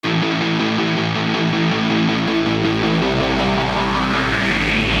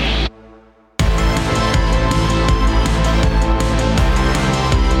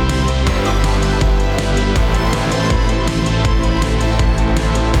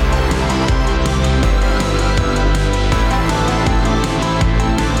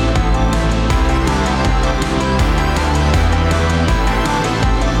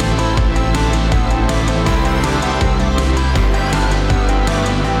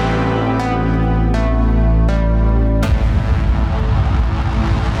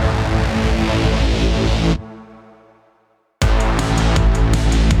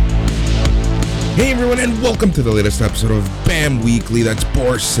everyone, and welcome to the latest episode of BAM Weekly. That's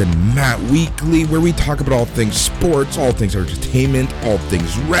Boris and Matt Weekly, where we talk about all things sports, all things entertainment, all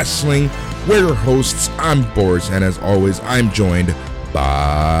things wrestling. We're your hosts. I'm Boris, and as always, I'm joined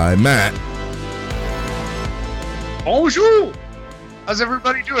by Matt. Bonjour! How's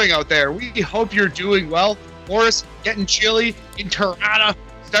everybody doing out there? We hope you're doing well. Boris, getting chilly in Toronto,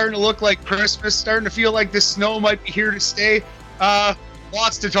 starting to look like Christmas, starting to feel like the snow might be here to stay.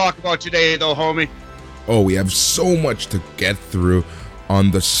 Lots to talk about today, though, homie. Oh, we have so much to get through. On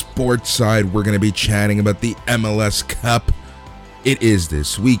the sports side, we're going to be chatting about the MLS Cup. It is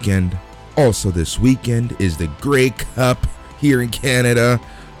this weekend. Also this weekend is the Grey Cup here in Canada.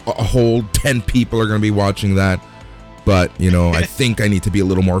 A whole 10 people are going to be watching that. But, I think I need to be a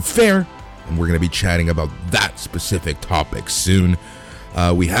little more fair, and we're going to be chatting about that specific topic soon.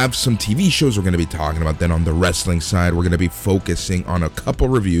 We have some TV shows we're going to be talking about. Then on the wrestling side, we're going to be focusing on a couple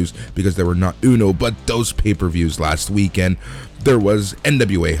reviews because there were not uno, but dos pay-per-views last weekend. There was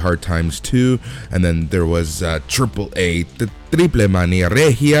NWA Hard Times 2, and then there was AAA Triple Mania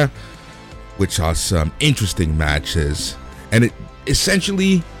Regia, which saw some interesting matches. And it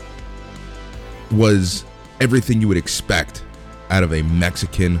essentially was everything you would expect out of a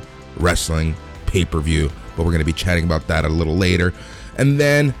Mexican wrestling pay-per-view, but we're going to be chatting about that a little later. And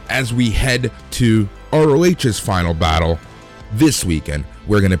then as we head to ROH's Final Battle this weekend,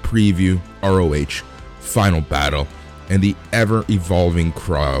 we're going to preview ROH Final Battle and the ever-evolving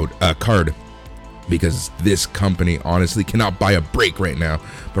card, because this company honestly cannot buy a break right now.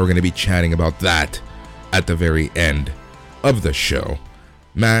 But we're going to be chatting about that at the very end of the show.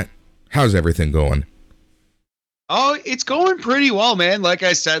 Matt, how's everything going? Oh, it's going pretty well, man. Like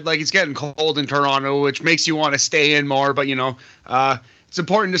I said, it's getting cold in Toronto, which makes you want to stay in more. But, it's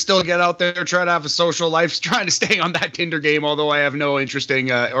important to still get out there, try to have a social life, trying to stay on that Tinder game, although I have no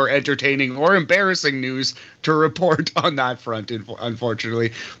interesting or entertaining or embarrassing news to report on that front,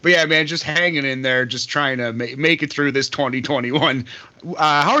 unfortunately. But, yeah, man, just hanging in there, just trying to make it through this 2021.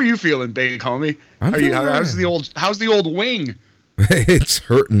 How are you feeling, big homie? How's the old wing? It's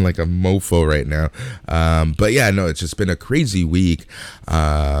hurting like a mofo right now. But yeah, no, it's just been a crazy week.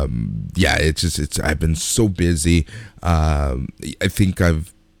 I've been so busy. I think I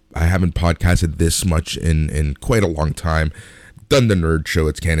haven't podcasted this much in quite a long time. Done the Nerd Show,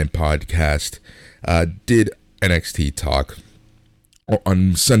 it's Canon Podcast. Did NXT Talk.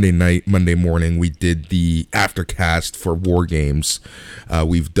 On Sunday night, Monday morning, we did the aftercast for War Games.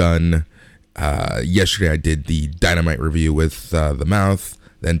 We've done... yesterday I did the Dynamite review with the Mouth.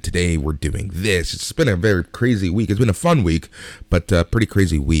 Then today we're doing this. It's been a very crazy week. It's been a fun week, but a pretty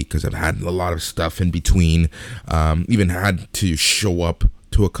crazy week because I've had a lot of stuff in between. Even had to show up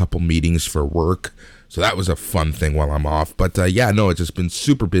to a couple meetings for work. So that was a fun thing while I'm off. But it's just been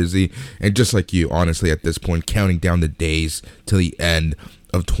super busy. And just like you, honestly, at this point, counting down the days to the end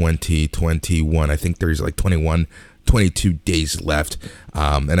of 2021. I think there's 22 days left,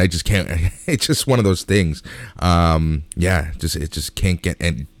 and I just can't. It's just one of those things. It just can't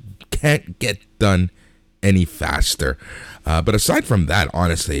get done any faster. But aside from that,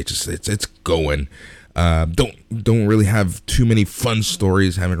 honestly, it's going. Don't really have too many fun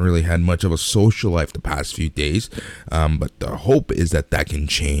stories. Haven't really had much of a social life the past few days. But the hope is that can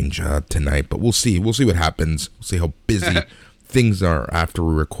change tonight. But we'll see. We'll see what happens. We'll see how busy things are after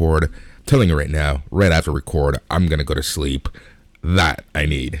we record. Telling you right now, right after record, I'm going to go to sleep. That I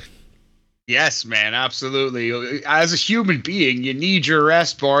need. Yes, man, absolutely. As a human being, you need your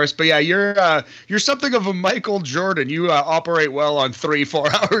rest, Boris. But yeah, you're something of a Michael Jordan. You operate well on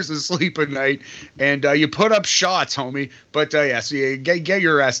 3-4 hours of sleep a night, and you put up shots, homie. But so you get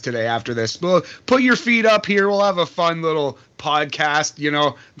your rest today after this. We'll put your feet up here. We'll have a fun little podcast,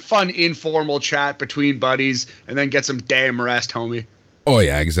 fun informal chat between buddies, and then get some damn rest, homie. Oh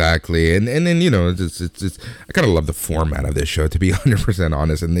yeah, exactly, and then it's I kind of love the format of this show, to be 100%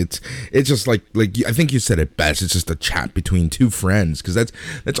 honest, and it's just like I think you said it best. It's just a chat between two friends, because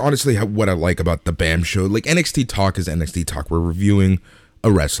that's honestly what I like about the BAM show. NXT Talk is NXT Talk. We're reviewing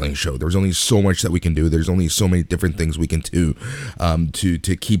a wrestling show. There's only so much that we can do. There's only so many different things we can do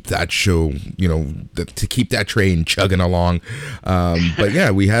to keep that show, to keep that train chugging along. But yeah,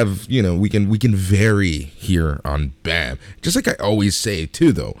 we have, we can vary here on BAM. Just like I always say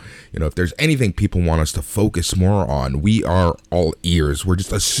too, though, if there's anything people want us to focus more on, we are all ears. We're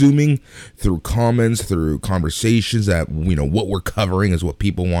just assuming through comments, through conversations that, what we're covering is what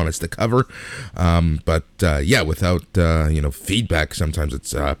people want us to cover. But without, feedback, sometimes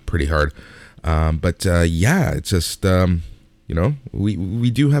it's pretty hard. It's just,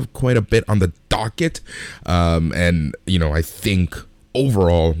 we do have quite a bit on the docket. I think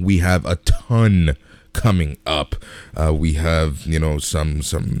overall we have a ton coming up. We have,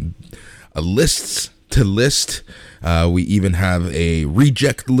 some lists to list. We even have a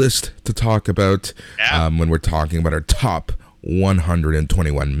reject list to talk about when we're talking about our top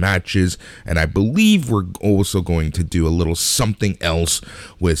 121 matches, and I believe we're also going to do a little something else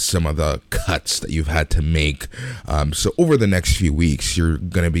with some of the cuts that you've had to make. So over the next few weeks, you're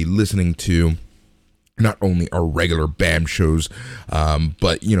going to be listening to not only our regular BAM shows,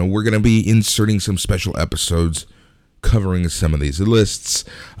 but we're going to be inserting some special episodes covering some of these lists,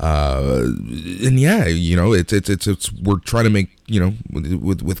 and yeah, it's we're trying to make,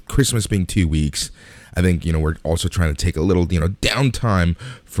 with Christmas being 2 weeks, I think, we're also trying to take a little, downtime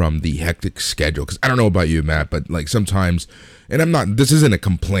from the hectic schedule. Because I don't know about you, Matt, but like sometimes, and this isn't a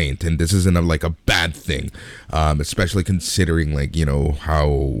complaint, and this isn't a bad thing, especially considering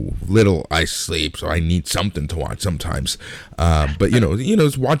how little I sleep, so I need something to watch sometimes. But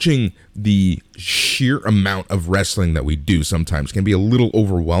it's watching the sheer amount of wrestling that we do sometimes can be a little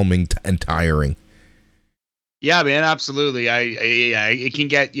overwhelming and tiring. Yeah, man, absolutely. It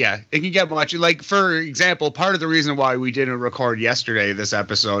can get much. Like, for example, part of the reason why we didn't record yesterday, this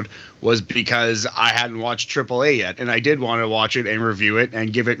episode, was because I hadn't watched AAA yet, and I did want to watch it and review it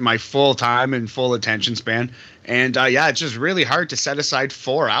and give it my full time and full attention span. And it's just really hard to set aside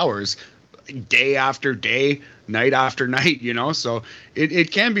 4 hours, day after day, night after night. So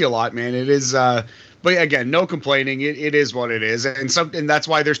it can be a lot, man. It is. But again, no complaining. It is what it is, and that's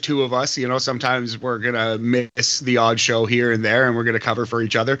why there's two of us. Sometimes we're gonna miss the odd show here and there, and we're gonna cover for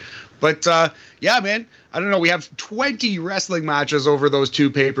each other. But man, I don't know. We have 20 wrestling matches over those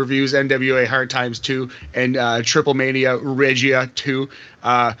two pay-per-views: NWA Hard Times 2 and Triple Mania Regia 2.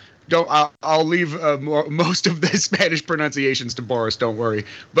 I'll leave most of the Spanish pronunciations to Boris. Don't worry.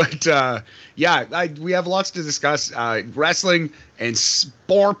 But we have lots to discuss. Wrestling and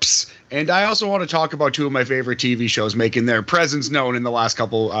sports. And I also want to talk about two of my favorite TV shows making their presence known in the last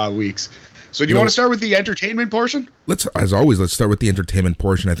couple weeks. So do you want to start with the entertainment portion? Let's start with the entertainment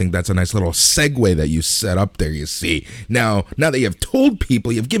portion. I think that's a nice little segue that you set up there, you see. Now that you've told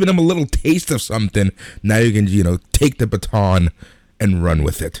people, you've given them a little taste of something, now you can, take the baton and run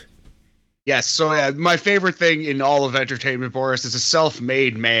with it. Yes, so my favorite thing in all of entertainment, Boris, is a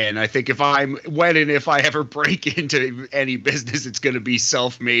self-made man. I think if I ever break into any business, it's going to be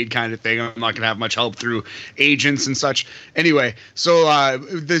self-made kind of thing. I'm not going to have much help through agents and such. Anyway, so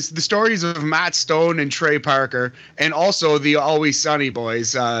the stories of Matt Stone and Trey Parker, and also the Always Sunny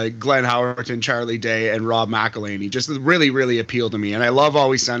boys, Glenn Howerton, Charlie Day, and Rob McElhaney, just really, really appeal to me. And I love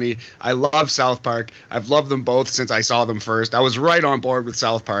Always Sunny. I love South Park. I've loved them both since I saw them first. I was right on board with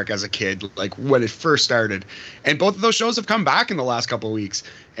South Park as a kid, like when it first started, and both of those shows have come back in the last couple of weeks.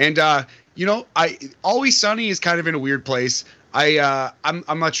 And Always Sunny is kind of in a weird place. I'm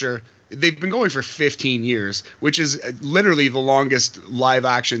not sure. They've been going for 15 years, which is literally the longest live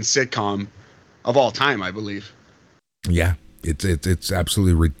action sitcom of all time, I believe. Yeah, it's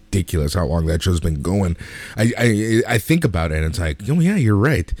absolutely ridiculous how long that show's been going. I think about it and it's like, oh yeah, you're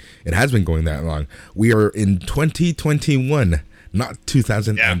right. It has been going that long. We are in 2021, not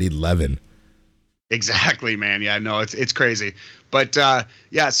 2011. Yeah. Exactly, man. Yeah, no, it's crazy. But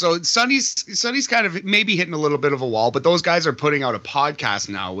so Sunny's kind of maybe hitting a little bit of a wall, but those guys are putting out a podcast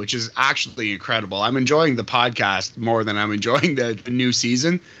now, which is actually incredible. I'm enjoying the podcast more than I'm enjoying the new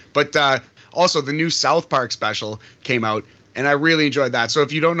season. But also the new South Park special came out, and I really enjoyed that. So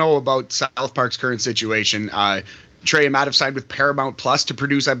if you don't know about South Park's current situation, Trey and Matt have signed with Paramount Plus to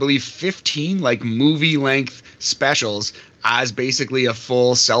produce, I believe, 15 movie-length specials as basically a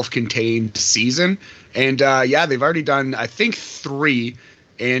full self-contained season. And they've already done, I think, 3.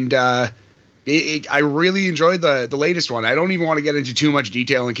 And I really enjoyed the latest one. I don't even want to get into too much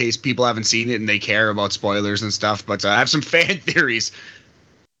detail in case people haven't seen it and they care about spoilers and stuff. But I have some fan theories.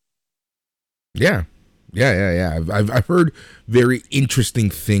 Yeah. I've heard very interesting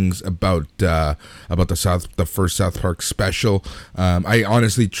things about the first South Park special. I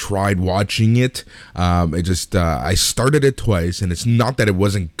honestly tried watching it. I started it twice, and it's not that it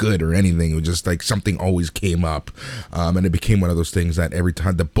wasn't good or anything. It was just like something always came up, and it became one of those things that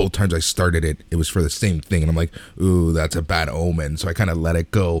both times I started it, it was for the same thing, and I'm like, ooh, that's a bad omen. So I kind of let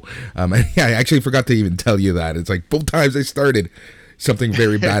it go. I actually forgot to even tell you that. It's like both times I started, something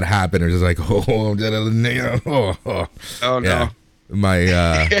very bad happened. It's just like, oh no.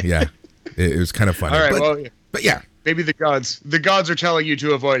 It was kind of funny. All right, but yeah. Maybe the gods are telling you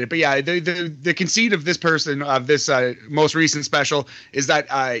to avoid it. But yeah, the conceit of this most recent special is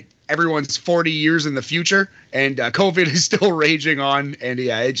that everyone's 40 years in the future, and COVID is still raging on. And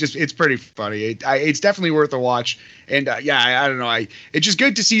yeah, it's pretty funny. It's definitely worth a watch. And I don't know. It's just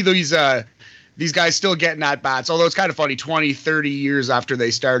good to see these guys still getting at bats. Although it's kind of funny, 20, 30 years after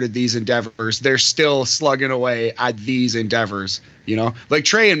they started these endeavors, they're still slugging away at these endeavors. You know, like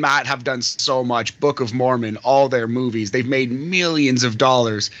Trey and Matt have done so much. Book of Mormon, all their movies, they've made millions of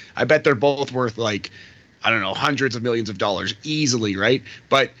dollars. I bet they're both worth like, I don't know, hundreds of millions of dollars easily, right?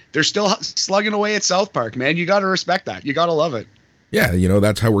 But they're still slugging away at South Park, man. You got to respect that. You got to love it. Yeah, you know,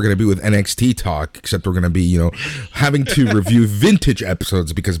 that's how we're going to be with NXT talk, except we're going to be, you know, having to review vintage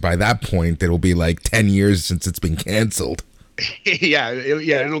episodes because by that point, it'll be like 10 years since it's been canceled.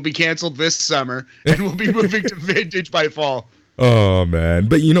 It'll be canceled this summer, and we'll be moving to vintage by fall. Oh man,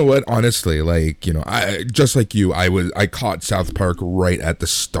 but you know what? Honestly, like, you know, I just like you, I caught South Park right at the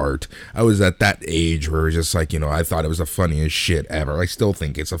start. I was at that age where it was just like, you know, I thought it was the funniest shit ever. I still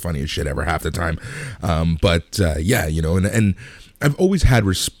think it's the funniest shit ever half the time. Yeah, you know, and I've always had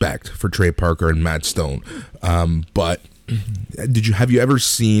respect for Trey Parker and Matt Stone. But have you ever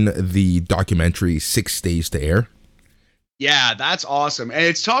seen the documentary 6 Days to Air? Yeah, that's awesome. And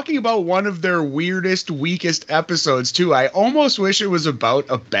it's talking about one of their weirdest, weakest episodes, too. I almost wish it was about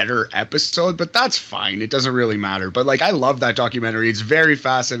a better episode, but that's fine. It doesn't really matter. But, like, I love that documentary. It's very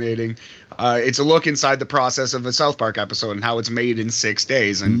fascinating. It's a look inside the process of a South Park episode and how it's made in 6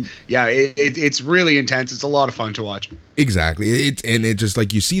 days. And, yeah, it's really intense. It's a lot of fun to watch. Exactly. It's just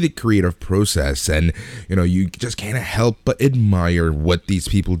like you see the creative process and, you know, you just can't help but admire what these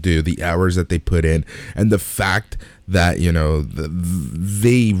people do, the hours that they put in, and the fact that, you know,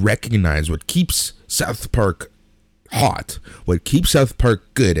 they recognize what keeps South Park hot, what keeps South Park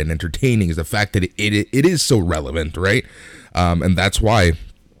good and entertaining is the fact that it is so relevant, right? And that's why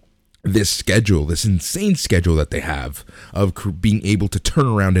this insane schedule that they have of being able to turn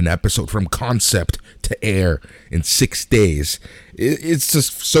around an episode from concept to air in 6 days, it's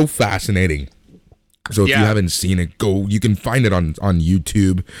just so fascinating. So if you haven't seen it, you can find it on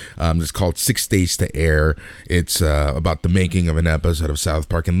YouTube. It's called 6 Days to Air. It's about the making of an episode of South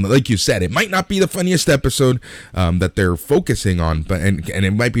Park. And like you said, it might not be the funniest episode that they're focusing on, but and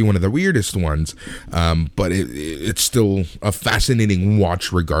it might be one of the weirdest ones, but it's still a fascinating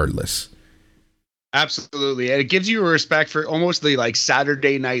watch regardless. Absolutely. And it gives you a respect for almost the like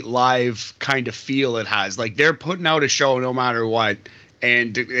Saturday Night Live kind of feel it has. Like they're putting out a show no matter what.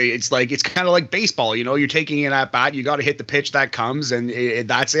 And it's like, it's kind of like baseball, you know, you're taking it at bat, you got to hit the pitch that comes and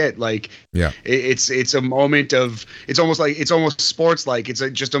that's it. Like, yeah, it's a moment of, it's almost sports. Like it's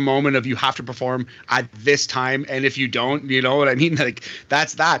just a moment of, you have to perform at this time. And if you don't, you know what I mean? Like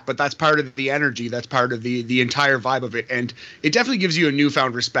that's that, but that's part of the energy. That's part of the entire vibe of it. And it definitely gives you a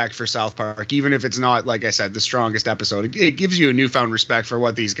newfound respect for South Park, even if it's not, like I said, the strongest episode. It gives you a newfound respect for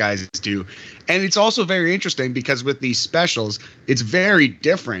what these guys do. And it's also very interesting because with these specials, it's very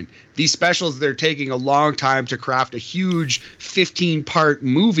different. These specials, they're taking a long time to craft a huge 15-part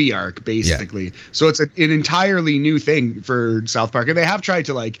movie arc, basically. Yeah. So it's an entirely new thing for South Park. And they have tried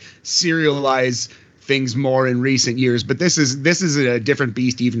to like serialize things more in recent years, but this is a different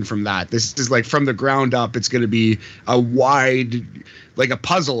beast even from that. This is like from the ground up, it's going to be a wide, like a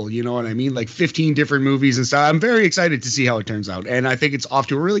puzzle, you know what I mean? Like 15 different movies and stuff. I'm very excited to see how it turns out. And I think it's off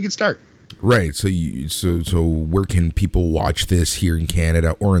to a really good start. Right. So where can people watch this here in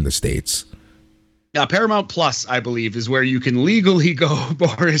Canada or in the States? Paramount Plus, I believe, is where you can legally go,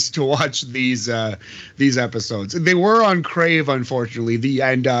 Boris, to watch these episodes. They were on Crave, unfortunately,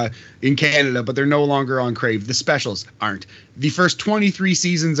 in Canada, but they're no longer on Crave. The specials aren't. The first 23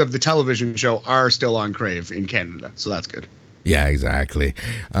 seasons of the television show are still on Crave in Canada, so that's good. Yeah, exactly.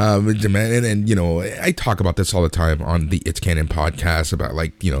 And you know, I talk about this all the time on the It's Canon podcast about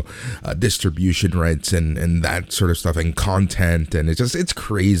like, you know, distribution rights and that sort of stuff and content. And it's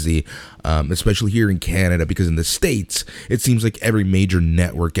crazy, especially here in Canada, because in the States, it seems like every major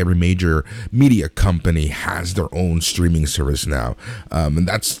network, every major media company has their own streaming service now. And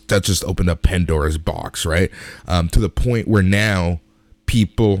that's just opened up Pandora's box, right? To the point where now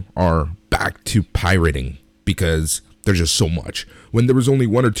people are back to pirating because there's just so much. When there was only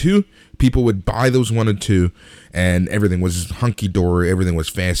one or two, people would buy those one or two, and everything was hunky-dory, everything was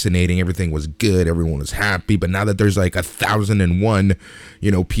fascinating, everything was good, everyone was happy. But now that there's like 1,001, you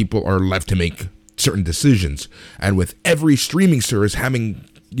know, people are left to make certain decisions. And with every streaming service having,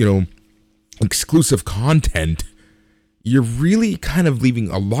 you know, exclusive content, you're really kind of leaving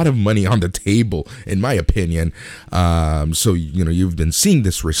a lot of money on the table, in my opinion. So, you know, you've been seeing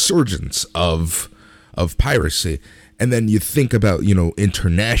this resurgence of piracy. And then you think about,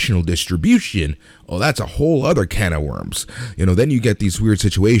 international distribution. Oh, that's a whole other can of worms. Then you get these weird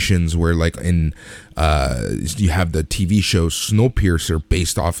situations where, like, you have the TV show Snowpiercer,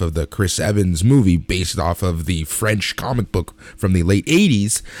 based off of the Chris Evans movie, based off of the French comic book from the late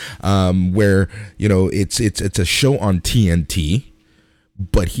 80s, where, it's a show on TNT,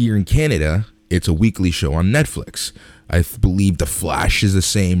 but here in Canada, it's a weekly show on Netflix. I believe The Flash is the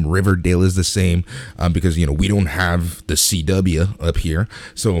same, Riverdale is the same, because, we don't have the CW up here.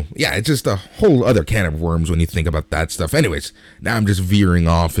 So, yeah, it's just a whole other can of worms when you think about that stuff. Anyways, now I'm just veering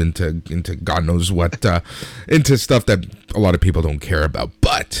off into God knows what, into stuff that a lot of people don't care about.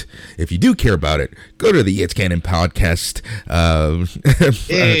 But if you do care about it, go to the It's Canon podcast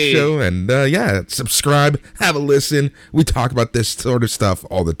show and, subscribe, have a listen. We talk about this sort of stuff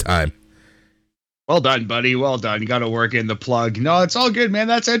all the time. Well done, buddy. Well done. You got to work in the plug. No, it's all good, man.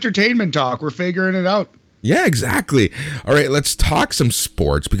 That's entertainment talk. We're figuring it out. Yeah, exactly. All right, let's talk some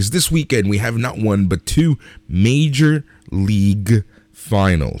sports, because this weekend we have not one but two major league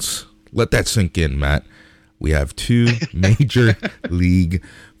finals. Let that sink in, Matt. We have two major league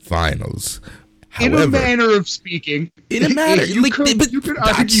finals. However, in a manner of speaking. In a manner. You could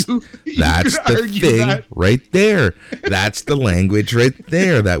argue. That's the thing right there. That's the language right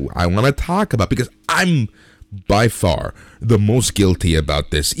there that I want to talk about, because I'm by far the most guilty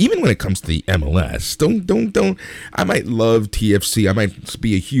about this, even when it comes to the MLS. Don't. I might love TFC. I might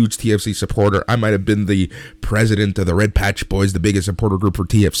be a huge TFC supporter. I might have been the president of the Red Patch Boys, the biggest supporter group for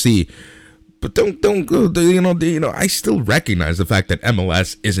TFC. But don't go, I still recognize the fact that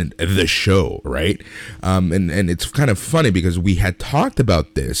MLS isn't the show, right? And it's kind of funny because we had talked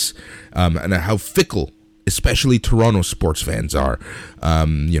about this, and how fickle, especially Toronto sports fans are,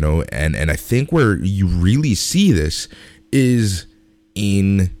 and I think where you really see this is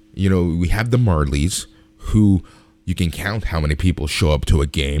in, we have the Marlies, who you can count how many people show up to a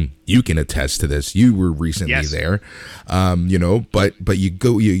game. You can attest to this. You were recently there, but you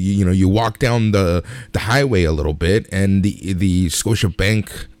go, you walk down the highway a little bit, and the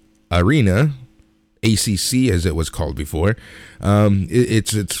Scotiabank Arena, ACC as it was called before,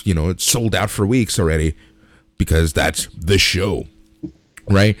 it's sold out for weeks already, because that's the show,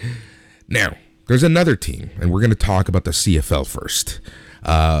 right? Now, there's another team, and we're going to talk about the CFL first.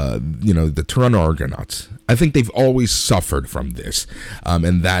 The Toronto Argonauts. I think they've always suffered from this,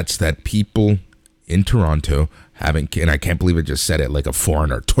 and that's that people in Toronto and I can't believe I just said it like a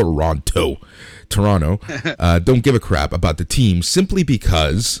foreigner, Toronto, don't give a crap about the team simply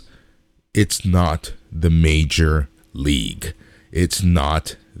because it's not the major league. It's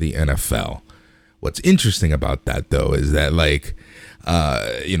not the NFL. What's interesting about that, though, is that, like,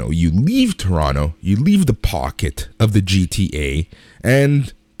 you leave Toronto, you leave the pocket of the GTA,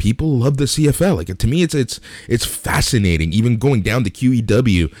 and people love the CFL. Like, to me, it's fascinating. Even going down to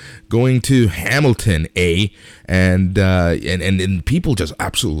QEW, going to Hamilton and people just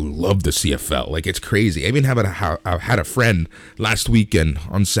absolutely love the CFL. Like, it's crazy. I even had a friend last weekend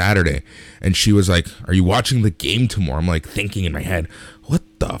on Saturday, and she was like, "Are you watching the game tomorrow?" I'm like thinking in my head, what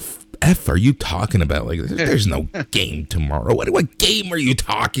the F are you talking about? Like, there's no game tomorrow. What game are you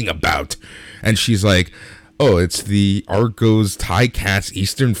talking about? And she's like, "Oh, it's the Argos Ticats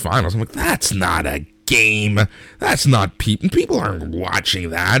Eastern Finals." I'm like, that's not a game. That's not people aren't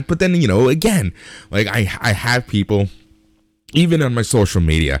watching that. But then, again, like, I have people, even on my social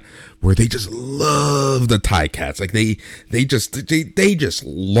media, where they just love the Ticats. Like, they just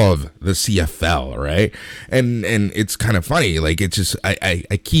love the CFL, right? And it's kind of funny. Like, it's just I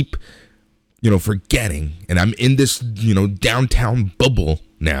keep forgetting, and I'm in this downtown bubble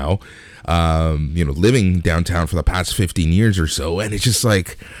now, living downtown for the past 15 years or so, and it's just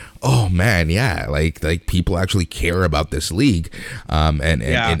like, oh man, yeah, like people actually care about this league, and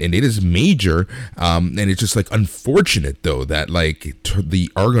it is major, and it's just like unfortunate though that like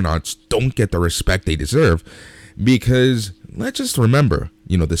the Argonauts don't get the respect they deserve, because let's just remember,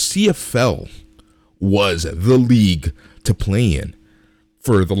 the CFL was the league to play in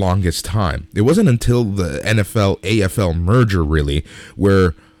for the longest time. It wasn't until the NFL AFL merger really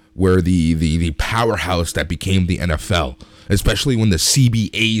where the powerhouse that became the NFL, especially when the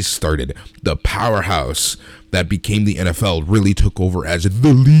CBAs started, the powerhouse that became the NFL really took over as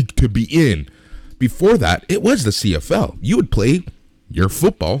the league to be in. Before that, it was the CFL. You would play your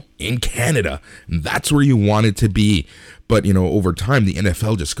football in Canada, and that's where you wanted to be. But, over time, the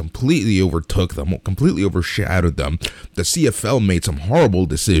NFL just completely overtook them, completely overshadowed them. The CFL made some horrible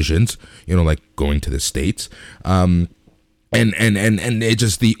decisions, like going to the States. And it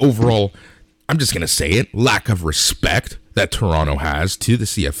just, the overall, I'm just going to say it, lack of respect that Toronto has to the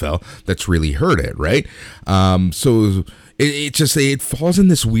CFL that's really hurt it, right? So it falls in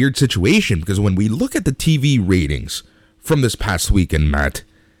this weird situation because when we look at the TV ratings from this past weekend, Matt,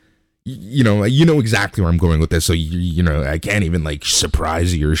 you know exactly where I'm going with this, so you know I can't even like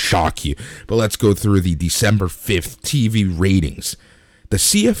surprise you or shock you. But let's go through the December 5th TV ratings. The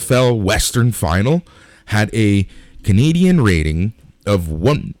CFL Western Final had a Canadian rating of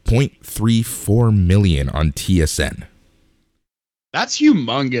 1.34 million on TSN. That's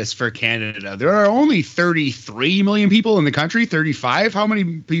humongous for Canada. There are only 33 million people in the country. 35? How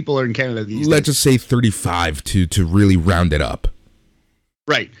many people are in Canada these days? Let's just say 35 to really round it up.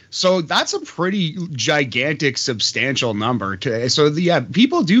 Right. So that's a pretty gigantic, substantial number.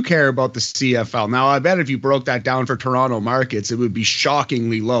 People do care about the CFL. Now, I bet if you broke that down for Toronto markets, it would be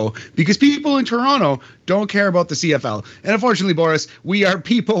shockingly low because people in Toronto don't care about the CFL. And unfortunately, Boris, we are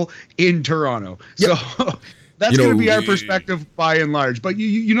people in Toronto. Yep. So that's going to be our perspective by and large. But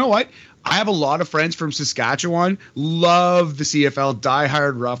you know what? I have a lot of friends from Saskatchewan, love the CFL,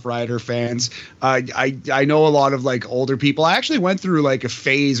 diehard Rough Rider fans. I know a lot of like older people. I actually went through like a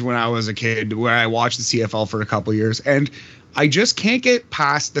phase when I was a kid where I watched the CFL for a couple of years, and I just can't get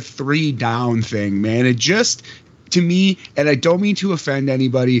past the 3 down thing, man. It just, to me, and I don't mean to offend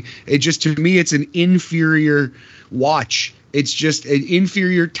anybody, to me, it's an inferior watch. It's just an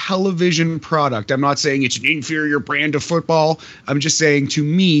inferior television product. I'm not saying it's an inferior brand of football. I'm just saying, to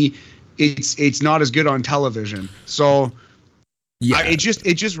me, it's not as good on television. So yeah, it's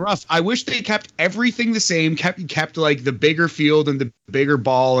just rough. I wish they kept everything the same, kept like the bigger field and the bigger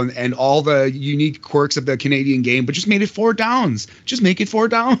ball and all the unique quirks of the Canadian game, but just made it 4 downs. Just make it 4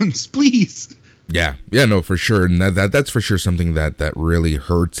 downs, please. Yeah, no, for sure. And that's for sure something that really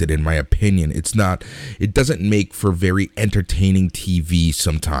hurts it, in my opinion. It doesn't make for very entertaining TV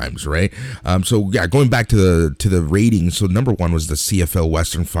sometimes, right? So yeah, going back to the ratings. So number 1 was the CFL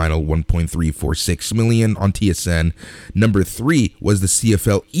Western Final, 1.346 million on TSN. Number 3 was the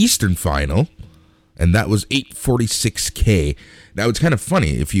CFL Eastern Final, and that was 846K. Now, it's kind of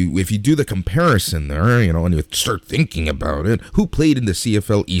funny if you do the comparison there, you know, and you start thinking about it, who played in the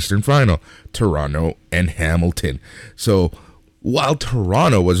CFL Eastern Final? Toronto and Hamilton. So while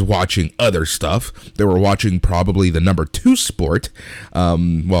Toronto was watching other stuff, they were watching probably the number 2 sport,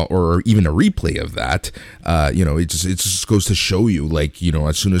 or even a replay of that. You know, it just goes to show you, like, you know,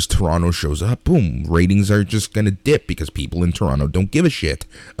 as soon as Toronto shows up, boom, ratings are just gonna dip because people in Toronto don't give a shit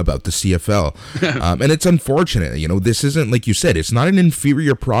about the CFL. And it's unfortunate, you know. This isn't, like you said, it's not an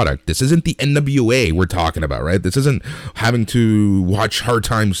inferior product. This isn't the NWA we're talking about, right? This isn't having to watch Hard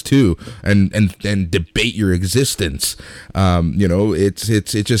Times 2 and debate your existence. You know, I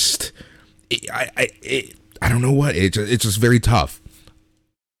don't know what, it's just very tough.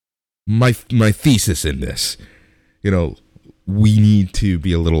 My thesis in this, you know, we need to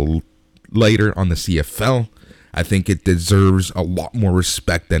be a little lighter on the CFL. I think it deserves a lot more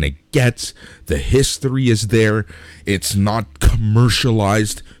respect than it gets. The history is there. It's not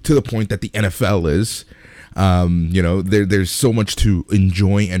commercialized to the point that the NFL is. You know, there's so much to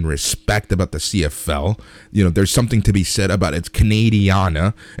enjoy and respect about the CFL. You know, there's something to be said about its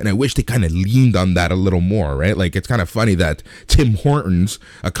Canadiana, and I wish they kind of leaned on that a little more, right? Like, it's kind of funny that Tim Hortons,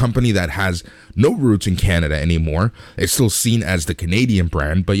 a company that has no roots in Canada anymore, is still seen as the Canadian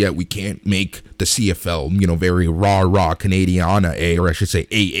brand, but yet we can't make the CFL, you know, very raw Canadiana A, or I should say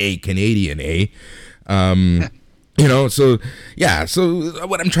AA Canadian A. You know, so, yeah, so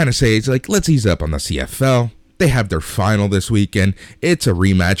what I'm trying to say is, like, let's ease up on the CFL. They have their final this weekend. It's a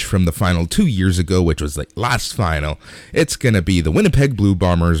rematch from the final 2 years ago, which was, like, last final. It's going to be the Winnipeg Blue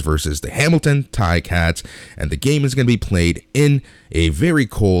Bombers versus the Hamilton Ticats, and the game is going to be played in a very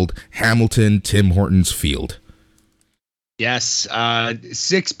cold Hamilton Tim Hortons field. Yes,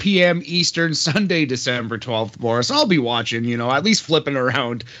 6 p.m. Eastern, Sunday, December 12th, Boris. I'll be watching, you know, at least flipping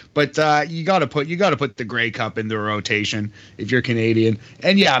around. But you gotta put the Grey Cup in the rotation if you're Canadian.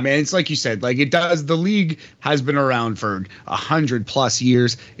 And yeah, man, it's like you said, like, it does. The league has been around for 100+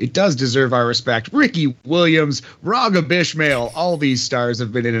 years. It does deserve our respect. Ricky Williams, Raga Bishmael, all these stars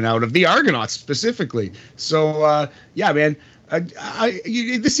have been in and out of the Argonauts specifically. So yeah, man,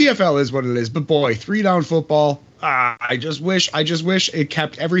 the CFL is what it is. But boy, 3-down football. I just wish it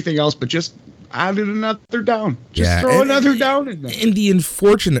kept everything else, but just added another down. Just throw another down in there. And the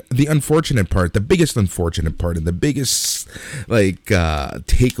unfortunate part, the biggest unfortunate part, and the biggest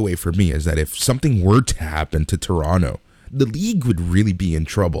takeaway for me is that if something were to happen to Toronto, the league would really be in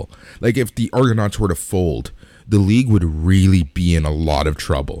trouble. Like, if the Argonauts were to fold, the league would really be in a lot of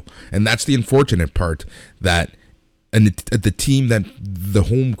trouble. And that's the unfortunate part, that and the team that the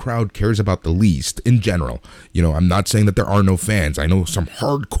home crowd cares about the least in general. I'm not saying that there are no fans. I know some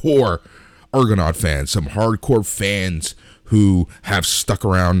hardcore Argonaut fans, some hardcore fans who have stuck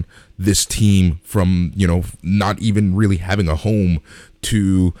around this team from, not even really having a home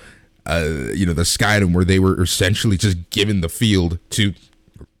to, the Skydome, where they were essentially just given the field to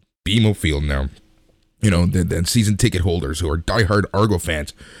BMO Field now. The season ticket holders who are diehard Argo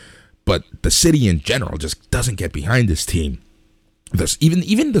fans. But the city in general just doesn't get behind this team.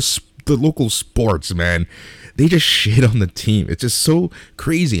 Even the local sports, man, they just shit on the team. It's just so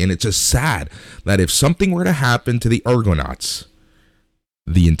crazy, and it's just sad that if something were to happen to the Argonauts,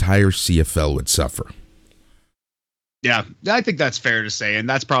 the entire CFL would suffer. Yeah, I think that's fair to say, and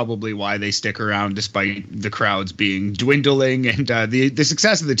that's probably why they stick around despite the crowds being dwindling and the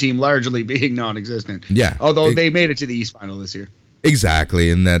success of the team largely being non-existent. Yeah. Although they made it to the East Final this year.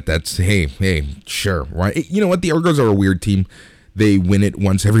 Exactly, and that's hey, sure. Right? You know what? The Argos are a weird team. They win it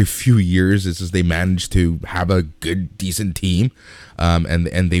once every few years. It's just they manage to have a good, decent team,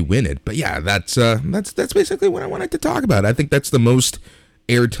 and they win it. But yeah, that's basically what I wanted to talk about. I think that's the most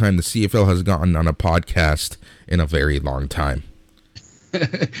airtime the CFL has gotten on a podcast in a very long time.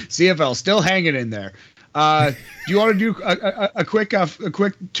 CFL still hanging in there. Do you want to do a quick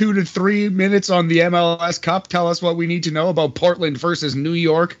 2 to 3 minutes on the MLS Cup? Tell us what we need to know about Portland versus New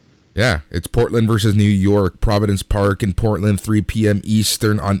York. Yeah, it's Portland versus New York, Providence Park in Portland, 3 p.m.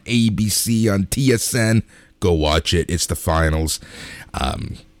 Eastern on ABC, on TSN. Go watch it. It's the finals.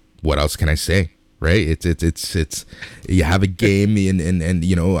 What else can I say? Right? It's you have a game, and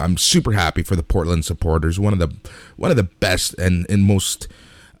I'm super happy for the Portland supporters. One of the best and most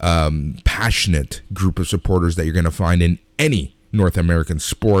passionate group of supporters that you're going to find in any North American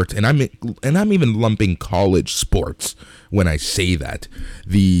sport, and I'm even lumping college sports when I say that.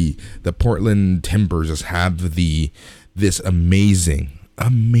 The Portland Timbers just have this amazing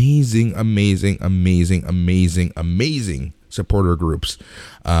supporter groups,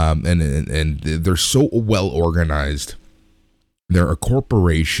 and they're so well organized. They're a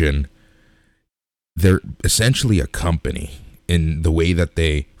corporation. They're essentially a company in the way that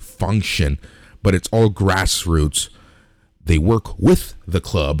they function, but it's all grassroots. They work with the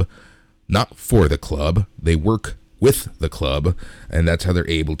club, not for the club. They work with the club, and that's how they're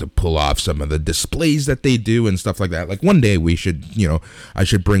able to pull off some of the displays that they do and stuff like that. Like one day we should, I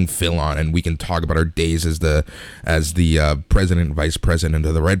should bring Phil on and we can talk about our days as the president and vice president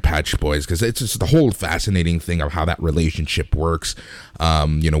of the Red Patch Boys, because it's just the whole fascinating thing of how that relationship works.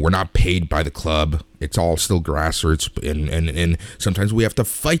 We're not paid by the club. It's all still grassroots, and sometimes we have to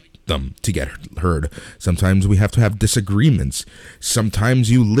fight them to get heard. Sometimes we have to have disagreements. Sometimes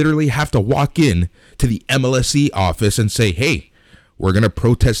you literally have to walk in to the MLSE office and say, hey, we're going to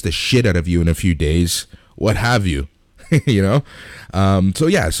protest the shit out of you in a few days. What have you? So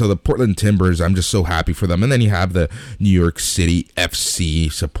the Portland Timbers, I'm just so happy for them. And then you have the New York City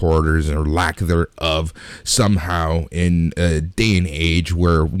FC supporters, or lack thereof, somehow in a day and age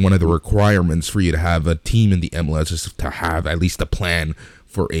where one of the requirements for you to have a team in the MLS is to have at least a plan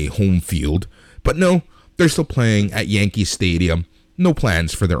for a home field. But no, they're still playing at Yankee Stadium. No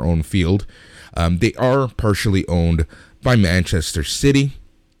plans for their own field. They are partially owned by Manchester City.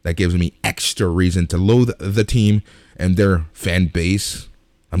 That gives me extra reason to loathe the team and their fan base.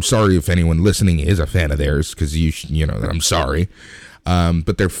 I'm sorry if anyone listening is a fan of theirs, because I'm sorry.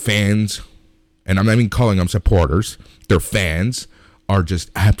 But their fans, and I'm not even calling them supporters, their fans are just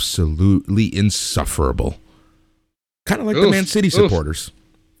absolutely insufferable. Kind of like the Man City supporters.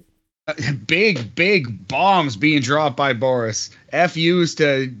 Big bombs being dropped by Boris. FUs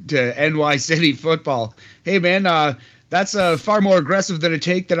to NY City football. Hey, man, that's far more aggressive than a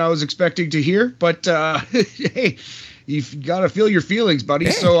take than I was expecting to hear. But, hey, you've got to feel your feelings, buddy.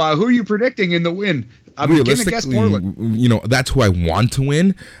 Hey. So who are you predicting in the win? I'm going to guess Portland. That's who I want to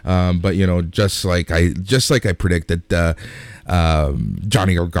win. But, just like I predicted,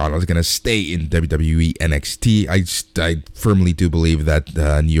 Johnny Gargano is going to stay in WWE NXT. I firmly do believe that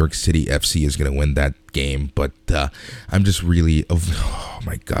New York City FC is going to win that game, but I'm just really, oh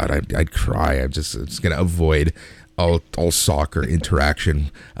my God, I'd cry. I'm just going to avoid all soccer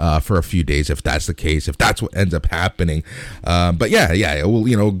interaction for a few days if that's the case, if that's what ends up happening. But yeah,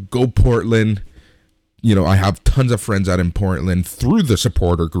 well, go Portland. I have tons of friends out in Portland through the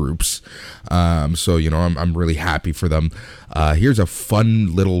supporter groups. So, I'm really happy for them. Here's a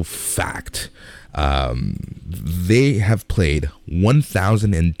fun little fact. They have played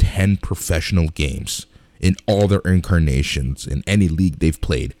 1,010 professional games in all their incarnations in any league they've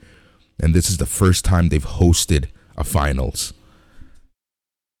played. And this is the first time they've hosted a finals.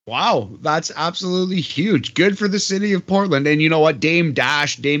 Wow, that's absolutely huge. Good for the city of Portland. And you know what? Dame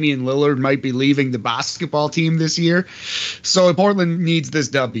Dash, Damian Lillard might be leaving the basketball team this year. So Portland needs this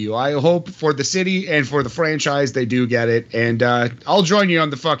W. I hope for the city and for the franchise they do get it. And I'll join you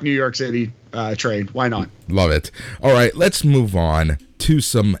on the fuck New York City train. Why not? Love it. All right, let's move on to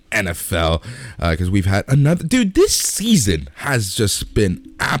some NFL because we've had another. Dude, this season has just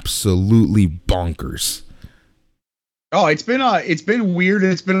been absolutely bonkers. Oh, it's been weird.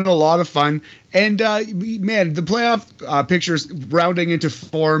 It's been a lot of fun, and man, the playoff picture's rounding into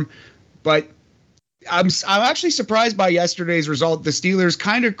form. But I'm actually surprised by yesterday's result. The Steelers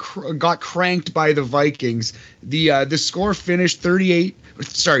kind of got cranked by the Vikings. The score finished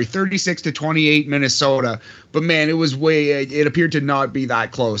 36 to 28 Minnesota. But man, it appeared to not be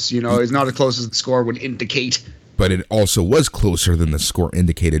that close. You know, it's not as close as the score would indicate. But it also was closer than the score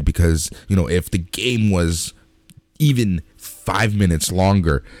indicated because, you know, if the game was even 5 minutes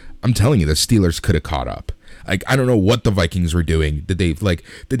longer, I'm telling you, the Steelers could have caught up. Like, I don't know what the Vikings were doing. Did they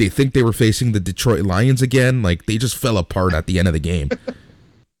think they were facing the Detroit Lions again? Like, they just fell apart at the end of the game.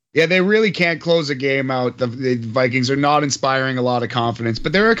 Yeah, they really can't close a game out. The Vikings are not inspiring a lot of confidence.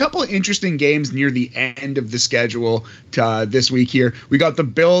 But there are a couple of interesting games near the end of the schedule this week here. We got the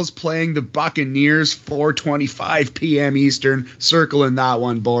Bills playing the Buccaneers, 4:25 p.m. Eastern. Circle in that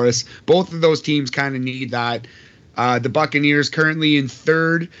one, Boris. Both of those teams kind of need that. The Buccaneers currently in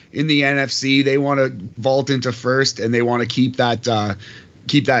third in the NFC. They want to vault into first, and they want to keep that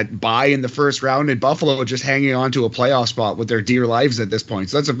bye in the first round. And Buffalo just hanging on to a playoff spot with their dear lives at this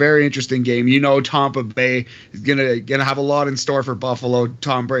point. So that's a very interesting game. You know, Tampa Bay is gonna have a lot in store for Buffalo.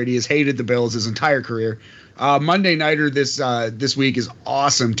 Tom Brady has hated the Bills his entire career. Monday nighter this week is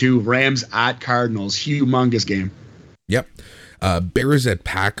awesome too. Rams at Cardinals, humongous game. Yep. Bears at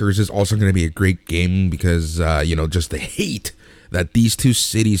Packers is also going to be a great game because, just the hate that these two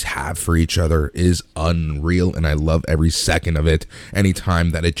cities have for each other is unreal, and I love every second of it anytime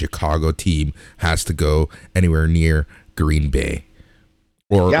that a Chicago team has to go anywhere near Green Bay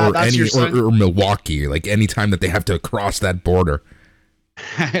or Milwaukee, like anytime that they have to cross that border.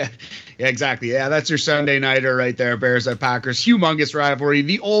 Yeah, exactly. Yeah, that's your Sunday nighter right there. Bears at Packers. Humongous rivalry.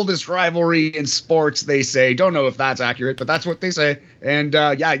 The oldest rivalry in sports, they say. Don't know if that's accurate, but that's what they say. And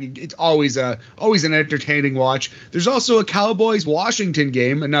it's always an entertaining watch. There's also a Cowboys-Washington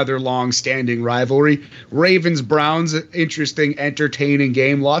game, another long-standing rivalry. Ravens-Browns, interesting, entertaining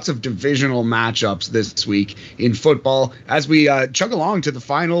game. Lots of divisional matchups this week in football as we chug along to the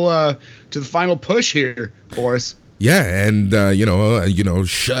final push here for us. Yeah, and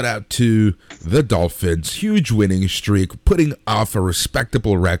shout out to the Dolphins, huge winning streak, putting off a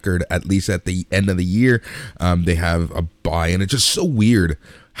respectable record at least at the end of the year. They have a bye, and it's just so weird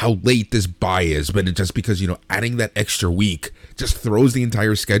how late this bye is, but it's just because adding that extra week just throws the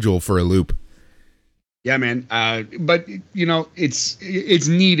entire schedule for a loop. Yeah, man. But it's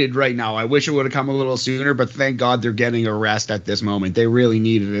needed right now. I wish it would have come a little sooner, but thank God they're getting a rest at this moment. They really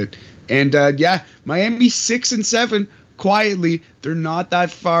needed it. And Miami 6-7 quietly. They're not that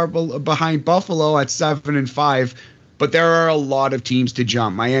far behind Buffalo at 7-5, but there are a lot of teams to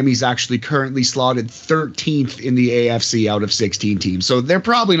jump. Miami's actually currently slotted 13th in the AFC out of 16 teams, so they're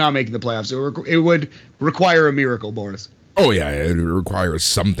probably not making the playoffs. It would require a miracle, Boris. Oh yeah, it would require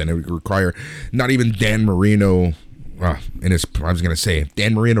something. It would require not even Dan Marino. I was going to say,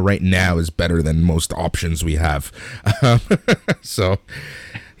 Dan Marino right now is better than most options we have. So,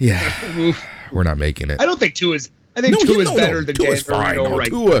 yeah, we're not making it. I don't think Tua is. I think Tua is better than Dan Marino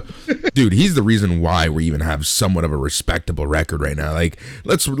right now. Dude, he's the reason why we even have somewhat of a respectable record right now. Like,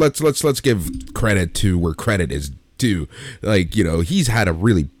 let's give credit to where credit is due. Like, he's had a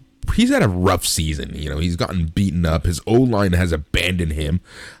rough season. He's gotten beaten up. His O-line has abandoned him.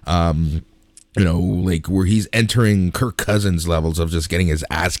 Where he's entering Kirk Cousins levels of just getting his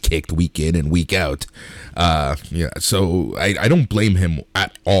ass kicked week in and week out. So I don't blame him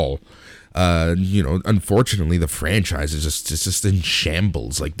at all. Unfortunately, the franchise is just in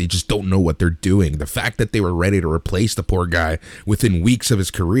shambles. Like, they just don't know what they're doing. The fact that they were ready to replace the poor guy within weeks of his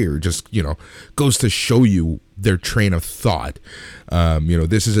career just, goes to show you their train of thought.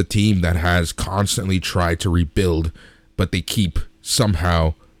 This is a team that has constantly tried to rebuild, but they keep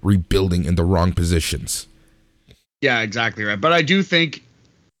somehow rebuilding in the wrong positions. Yeah, exactly right. But I do think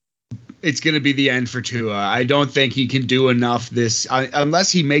it's going to be the end for Tua. I don't think he can do enough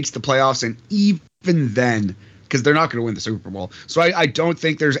unless he makes the playoffs, and even then, because they're not going to win the Super Bowl. So I don't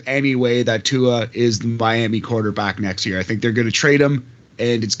think there's any way that Tua is the Miami quarterback next year. I think they're going to trade him,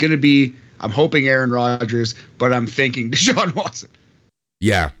 and it's going to be, I'm hoping Aaron Rodgers, but I'm thinking Deshaun Watson.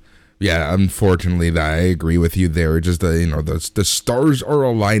 Yeah. Yeah, unfortunately, that I agree with you there. Just the stars are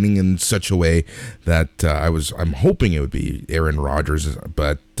aligning in such a way that I'm hoping it would be Aaron Rodgers,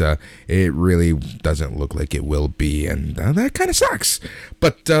 but it really doesn't look like it will be, and that kind of sucks.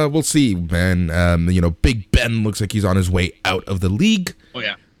 But we'll see, man. Big Ben looks like he's on his way out of the league. Oh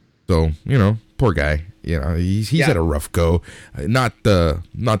yeah. So poor guy. He's had a rough go. Not the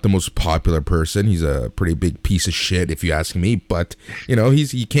most popular person. He's a pretty big piece of shit, if you ask me. But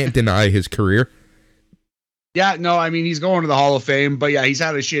he can't deny his career. Yeah, no, I mean, he's going to the Hall of Fame, but yeah, he's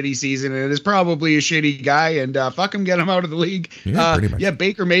had a shitty season and is probably a shitty guy, and fuck him, get him out of the league. Yeah, pretty much. Yeah,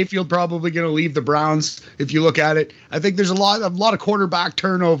 Baker Mayfield probably going to leave the Browns if you look at it. I think there's a lot of quarterback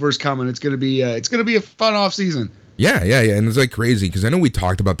turnovers coming. It's going to be a fun off season. Yeah, and it's like crazy because I know we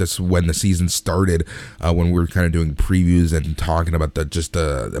talked about this when the season started, when we were kind of doing previews and talking about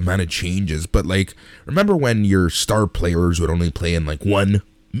the amount of changes. But like, remember when your star players would only play in like one,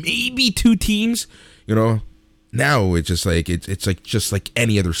 maybe two teams? Now it's just like just like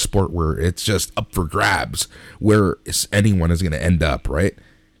any other sport where it's just up for grabs where anyone is going to end up, right?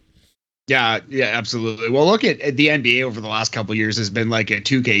 Yeah, absolutely. Well, look at the NBA over the last couple of years has been like a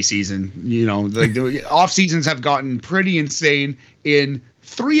 2K season. Like the off seasons have gotten pretty insane in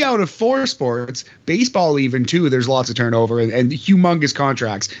 3 out of 4 sports. Baseball even too. There's lots of turnover and humongous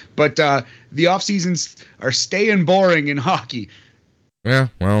contracts. But the off seasons are staying boring in hockey. Yeah,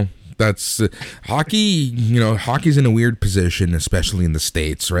 well, that's hockey. Hockey's in a weird position, especially in the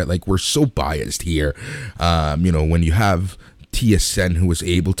States, right? Like we're so biased here. When you have TSN, who was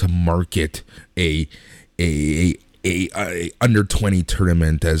able to market a under 20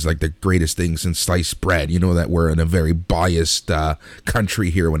 tournament as like the greatest thing since sliced bread. That we're in a very biased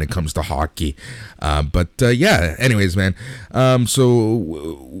country here when it comes to hockey. Anyways, man.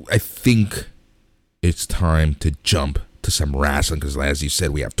 So I think it's time to jump to some wrestling because, as you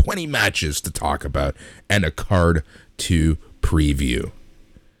said, we have 20 matches to talk about and a card to preview.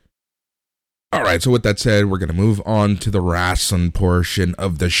 All right, so with that said, we're going to move on to the wrestling portion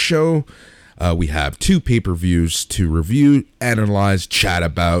of the show. We have 2 pay-per-views to review, analyze, chat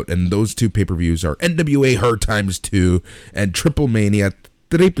about, and those 2 pay-per-views are NWA Hard Times 2 and Triple Mania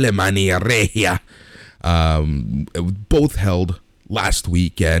Regia. Both held last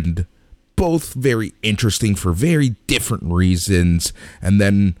weekend, both very interesting for very different reasons, and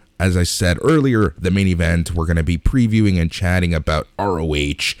then as I said earlier, the main event, we're going to be previewing and chatting about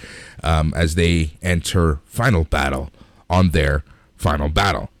ROH as they enter Final Battle on their Final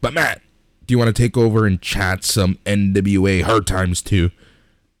Battle. But Matt, do you want to take over and chat some NWA Hard Times 2?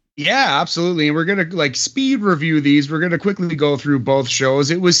 Yeah, absolutely. And we're going to speed review these. We're going to quickly go through both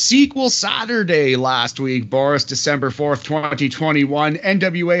shows. It was Sequel Saturday last week, Boris, December 4th, 2021.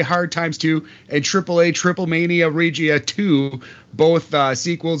 NWA Hard Times 2 and AAA Triple Mania Regia 2, both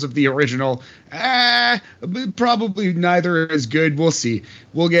sequels of the original. Probably neither as good. We'll see.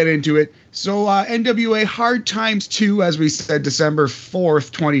 We'll get into it. So NWA Hard Times 2, as we said, December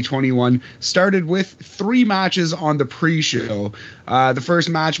 4th, 2021, started with 3 matches on the pre-show. The first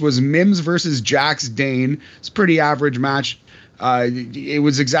match was Mims versus Jax Dane. It's a pretty average match. It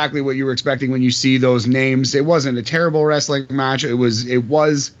was exactly what you were expecting when you see those names. It wasn't a terrible wrestling match. It was an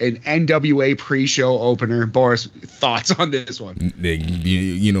NWA pre-show opener. Boris, thoughts on this one?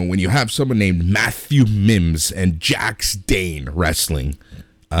 When you have someone named Matthew Mims and Jax Dane wrestling,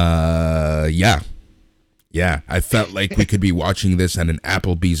 yeah, I felt like we could be watching this at an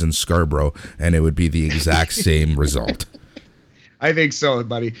Applebee's in Scarborough, and it would be the exact same result. I think so,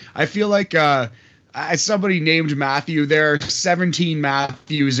 buddy. I feel like as somebody named Matthew, there are 17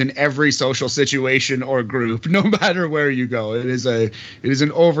 Matthews in every social situation or group, no matter where you go. It is an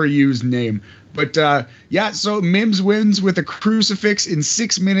overused name. But so Mims wins with a crucifix in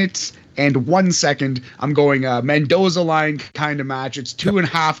 6 minutes and 1 second. I'm going Mendoza line kind of match. It's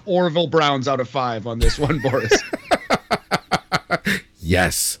 2.5 Orville Browns out of 5 on this one, Boris.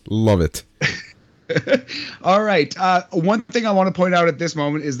 Yes, love it. All right. One thing I want to point out at this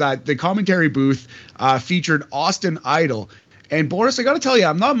moment is that the commentary booth featured Austin Idol. And Boris, I got to tell you,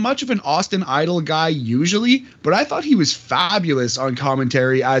 I'm not much of an Austin Idol guy usually, but I thought he was fabulous on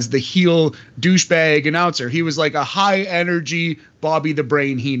commentary as the heel douchebag announcer. He was like a high energy Bobby the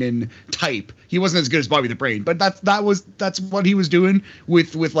Brain Heenan type. He wasn't as good as Bobby the Brain, but that's what he was doing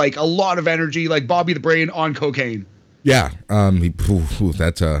with like a lot of energy, like Bobby the Brain on cocaine. Yeah,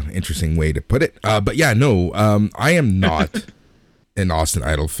 that's an interesting way to put it. But yeah, no, I am not an Austin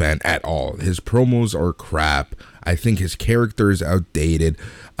Idol fan at all. His promos are crap. I think his character is outdated.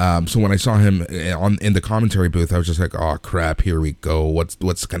 So when I saw him in the commentary booth, I was just like, oh crap, here we go.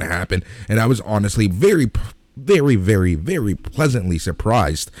 What's gonna happen? And I was honestly very very, very, very pleasantly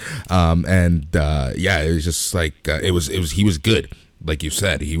surprised. It was just like he was good. Like you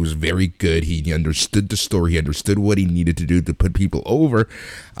said, he was very good. He understood the story. He understood what he needed to do to put people over.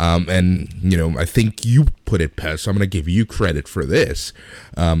 I think you put it best. So I'm going to give you credit for this.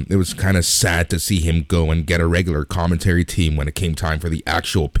 It was kind of sad to see him go and get a regular commentary team when it came time for the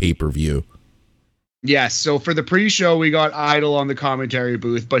actual pay-per-view. Yes, so for the pre-show, we got Idol on the commentary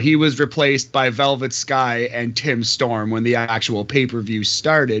booth, but he was replaced by Velvet Sky and Tim Storm when the actual pay-per-view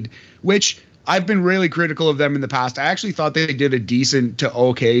started, which I've been really critical of them in the past. I actually thought they did a decent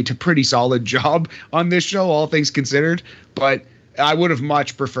to pretty solid job on this show, all things considered. But I would have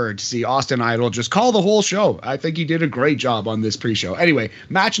much preferred to see Austin Idol just call the whole show. I think he did a great job on this pre-show. Anyway,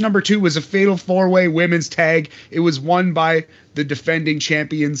 match number 2 was a fatal 4-way women's tag. It was won by the defending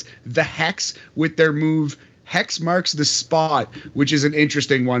champions, the Hex, with their move Hex Marks the Spot, which is an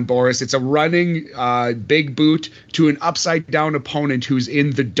interesting one, Boris. It's a running big boot to an upside down opponent who's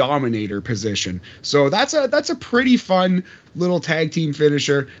in the Dominator position. So that's a pretty fun little tag team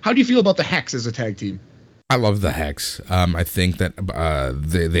finisher. How do you feel about the Hex as a tag team? I love the Hex. I think that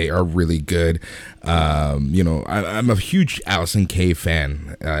they are really good. I'm a huge Allysin Kay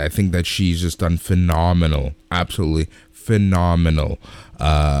fan. I think that she's just done phenomenal, absolutely phenomenal.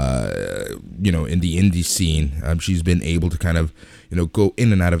 In the indie scene, she's been able to kind of, go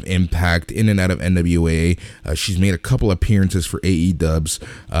in and out of Impact, in and out of NWA. She's made a couple appearances for AEW,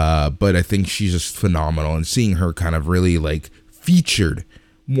 but I think she's just phenomenal. And seeing her kind of really featured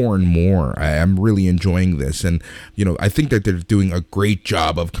more and more, I'm really enjoying this. And I think that they're doing a great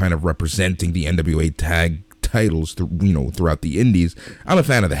job of kind of representing the NWA tag titles throughout the indies. I'm a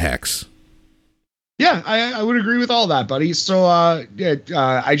fan of the Hex. Yeah, I would agree with all that, buddy. So I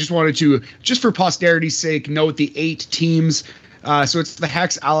just wanted to, just for posterity's sake, note the 8 teams. So it's the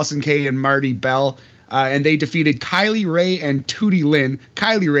Hex, Allysin Kay, and Marty Bell. And they defeated Kylie Rae and Tootie Lynn.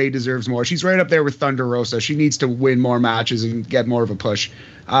 Kylie Rae deserves more. She's right up there with Thunder Rosa. She needs to win more matches and get more of a push.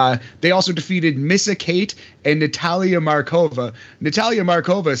 They also defeated Missa Kate and Natalia Markova. Natalia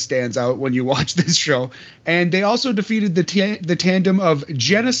Markova stands out when you watch this show. And they also defeated the tandem of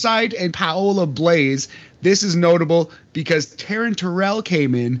Genocide and Paola Blaze. This is notable because Taryn Terrell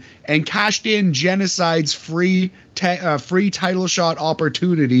came in and cashed in Genocide's free title shot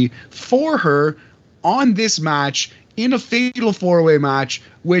opportunity for her on this match in a fatal 4-way match,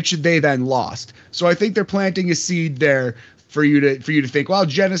 which they then lost. So I think they're planting a seed there for you to think, well,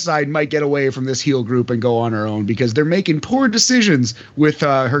 Genocide might get away from this heel group and go on her own, because they're making poor decisions with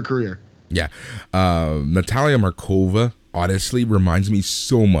her career. Yeah. Natalia Markova honestly reminds me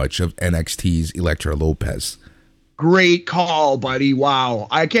so much of NXT's Elektra Lopez. Great call, buddy. Wow.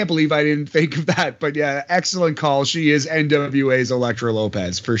 I can't believe I didn't think of that. But yeah, excellent call. She is NWA's Elektra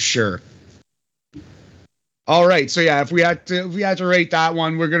Lopez for sure. All right, so yeah, if we had to rate that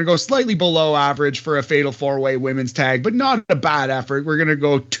one, we're gonna go slightly below average for a fatal 4-way women's tag, but not a bad effort. We're gonna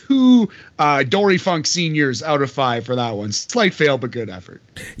go 2 Dory Funk seniors out of 5 for that one. Slight fail, but good effort.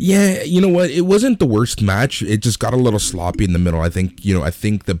 Yeah, you know what? It wasn't the worst match. It just got a little sloppy in the middle. I think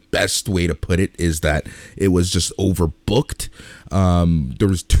the best way to put it is that it was just overbooked. There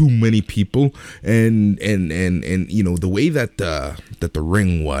was too many people, and the way that the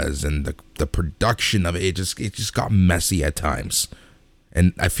ring was and the production of it just got messy at times.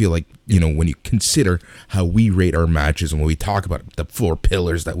 And I feel like, when you consider how we rate our matches and when we talk about the 4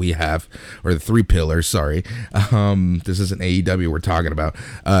 pillars that we have, or the 3 pillars, sorry, this isn't AEW we're talking about.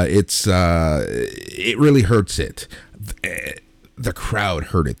 It really hurts it. The crowd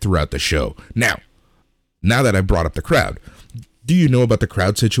heard it throughout the show. Now that I brought up the crowd, do you know about the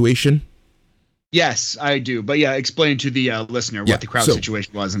crowd situation? Yes, I do. But yeah, explain to the listener what the crowd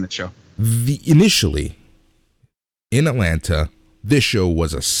situation was in the show. Initially, in Atlanta, this show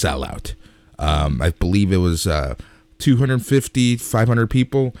was a sellout. I believe it was 250, 500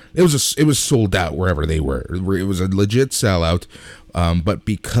 people. It was sold out wherever they were. It was a legit sellout. But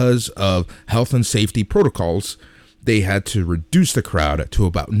because of health and safety protocols, they had to reduce the crowd to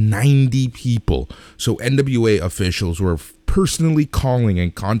about 90 people. So NWA officials were personally calling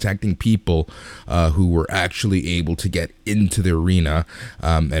and contacting people who were actually able to get into the arena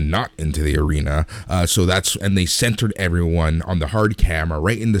and not into the arena. And they centered everyone on the hard camera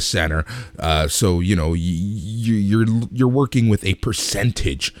right in the center. So you're working with a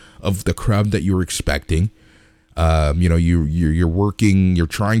percentage of the crowd that you're expecting. You're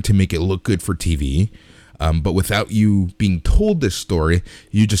trying to make it look good for TV. But without you being told this story,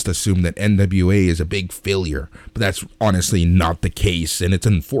 you just assume that NWA is a big failure. But that's honestly not the case, and it's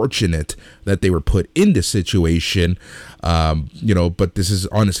unfortunate that they were put in this situation. But this is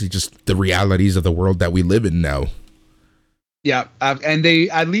honestly just the realities of the world that we live in now. Yeah, and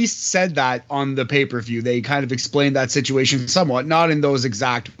they at least said that on the pay-per-view. They kind of explained that situation somewhat, not in those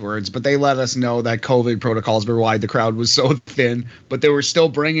exact words, but they let us know that COVID protocols were why the crowd was so thin, but they were still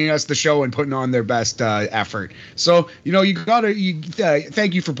bringing us the show and putting on their best effort. So,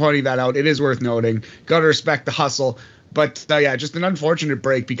 thank you for pointing that out. It is worth noting. Got to respect the hustle. But, just an unfortunate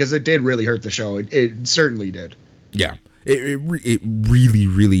break because it did really hurt the show. It certainly did. Yeah. It really,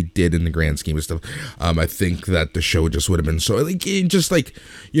 really did in the grand scheme of stuff. I think that the show just would have been so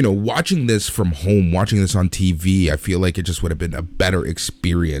watching this from home, watching this on TV. I feel like it just would have been a better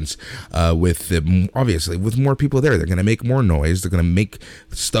experience obviously with more people there. They're gonna make more noise. They're gonna make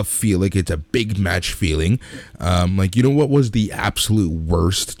stuff feel like it's a big match feeling. What was the absolute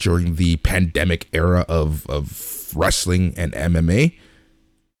worst during the pandemic era of wrestling and MMA?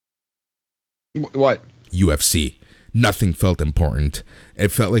 What? UFC. Nothing felt important. It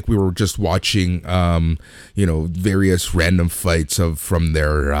felt like we were just watching, various random fights from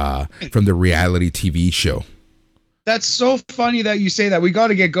their reality TV show. That's so funny that you say that. We got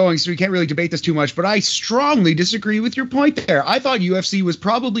to get going, so we can't really debate this too much. But I strongly disagree with your point there. I thought UFC was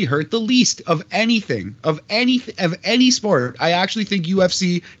probably hurt the least of anything, of any sport. I actually think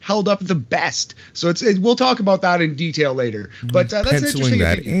UFC held up the best. So we'll talk about that in detail later. But that's penciling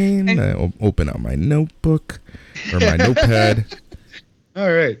interesting. that in. I'll open up my notebook or my notepad.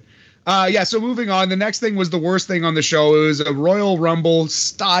 All right. So moving on, the next thing was the worst thing on the show. It was a Royal Rumble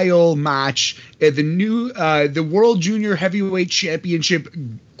style match at the World Junior Heavyweight Championship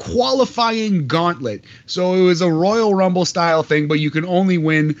qualifying gauntlet. So it was a Royal Rumble style thing, but you can only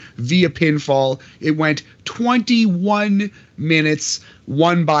win via pinfall. It went 21 minutes,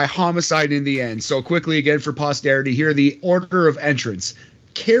 won by Homicide in the end. So quickly again for posterity, here are the order of entrance.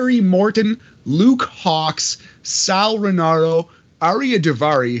 Kerry Morton, Luke Hawx, Sal Rinauro, Arya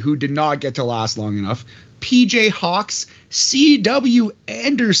Daivari, who did not get to last long enough, PJ Hawx, C.W.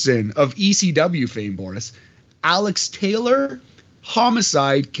 Anderson of ECW fame, Boris, Alex Taylor,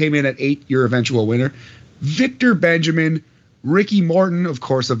 Homicide came in at 8, your eventual winner, Victor Benjamin, Ricky Morton, of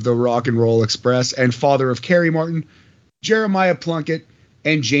course, of the Rock and Roll Express, and father of Kerry Morton, Jeremiah Plunkett,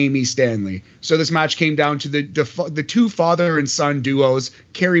 and Jamie Stanley. So this match came down to the two father and son duos,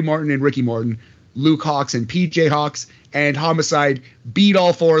 Kerry Morton and Ricky Morton, Luke Hawx and PJ Hawx, and Homicide beat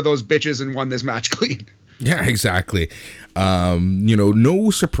all 4 of those bitches and won this match clean. Yeah, exactly.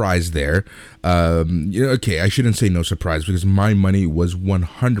 No surprise there. I shouldn't say no surprise because my money was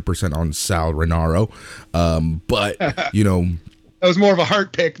 100% on Sal Rinauro. But, That was more of a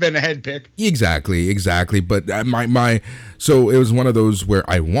heart pick than a head pick. Exactly. But so it was one of those where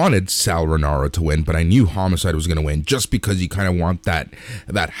I wanted Sal Rinauro to win, but I knew Homicide was going to win just because you kind of want that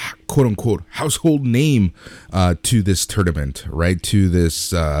quote unquote household name to this tournament, right? To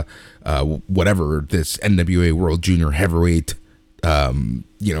this whatever this NWA World Junior Heavyweight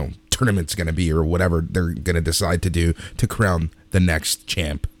tournament's going to be, or whatever they're going to decide to do to crown the next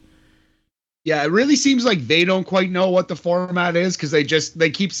champ. Yeah, it really seems like they don't quite know what the format is because they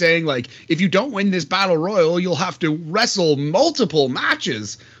keep saying, like, if you don't win this battle royal, you'll have to wrestle multiple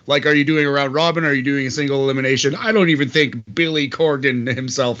matches. Like, are you doing a round robin? Are you doing a single elimination? I don't even think Billy Corgan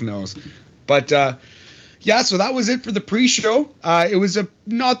himself knows. But, so that was it for the pre-show. It was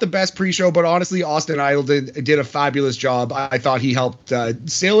not the best pre-show, but honestly, Austin Idol did a fabulous job. I thought he helped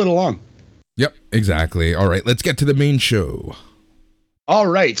sail it along. Yep, exactly. All right, let's get to the main show. All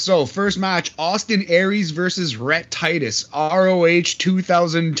right, so first match, Austin Aries versus Rhett Titus, ROH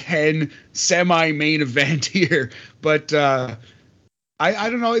 2010 semi-main event here. But I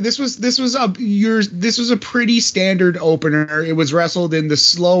don't know. This was a pretty standard opener. It was wrestled in the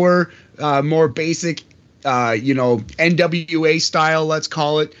slower, more basic, NWA style, let's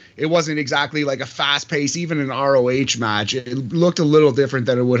call it. It wasn't exactly like a fast pace, even an ROH match. It looked a little different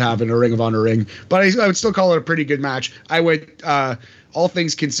than it would have in a Ring of Honor ring, but I would still call it a pretty good match. I went, all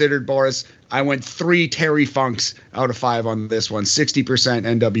things considered, Boris, I went 3 Terry Funks out of 5 on this one, 60%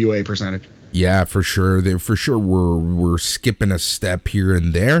 NWA percentage. Yeah, for sure. We're skipping a step here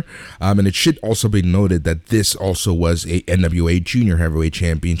and there. And it should also be noted that this also was a NWA Junior Heavyweight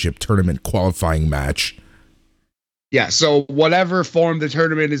Championship tournament qualifying match. Yeah, so whatever form the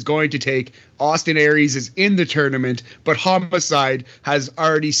tournament is going to take, Austin Aries is in the tournament, but Homicide has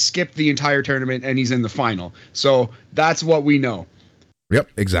already skipped the entire tournament and he's in the final. So that's what we know. Yep,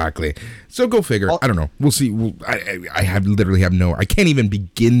 exactly. So go figure. I don't know. We'll see. I have literally have no. I can't even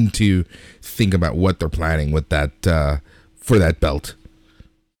begin to think about what they're planning with that for that belt.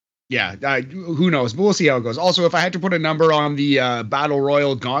 Yeah, who knows? But we'll see how it goes. Also, if I had to put a number on the Battle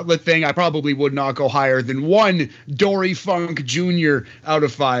Royal Gauntlet thing, I probably would not go higher than 1 Dory Funk Jr. out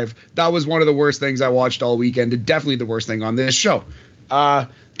of 5. That was one of the worst things I watched all weekend, and definitely the worst thing on this show.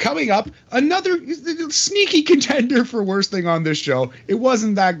 Coming up, another sneaky contender for worst thing on this show. It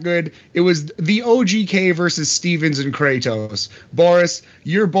wasn't that good. It was the OGK versus Stevens and Kratos. Boris,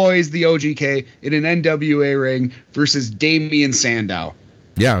 your boys, the OGK, in an NWA ring versus Damian Sandow.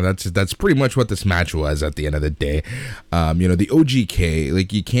 Yeah, that's pretty much what this match was at the end of the day. The OGK,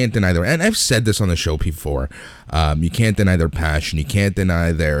 like, you can't deny their, and I've said this on the show before, you can't deny their passion, you can't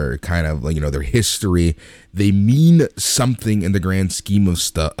deny their kind of, their history. They mean something in the grand scheme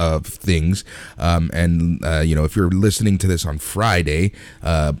of things. If you're listening to this on Friday,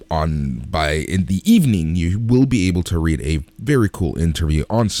 in the evening, you will be able to read a very cool interview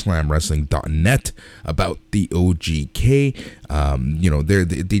on SlamWrestling.net about the OGK.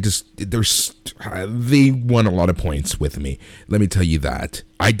 They won a lot of points with me. Let me tell you that.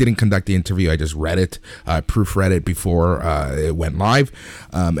 I didn't conduct the interview. I just read it, proofread it before it went live,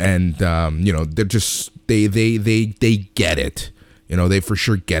 they're just they get it. They for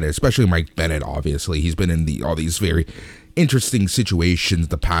sure get it. Especially Mike Bennett. Obviously, he's been in all these very interesting situations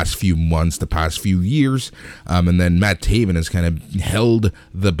the past few months, the past few years, and then Matt Taven has kind of held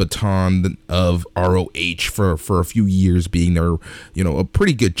the baton of ROH for a few years, being their a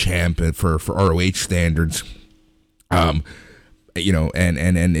pretty good champ for ROH standards. And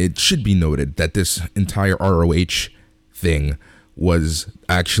it should be noted that this entire ROH thing was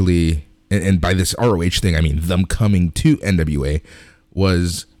actually, and by this ROH thing I mean them coming to NWA,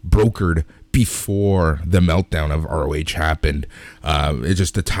 was brokered before the meltdown of ROH happened. It's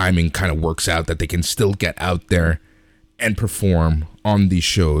just the timing kind of works out that they can still get out there and perform on these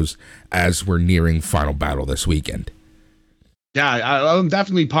shows as we're nearing Final Battle this weekend. Yeah, I'm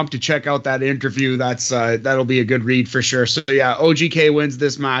definitely pumped to check out that interview. That'll be a good read for sure. So yeah, OGK wins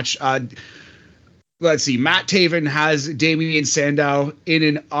this match. Let's see. Matt Taven has Damian Sandow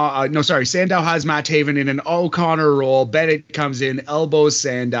in Sandow has Matt Taven in an O'Connor roll. Bennett comes in, elbows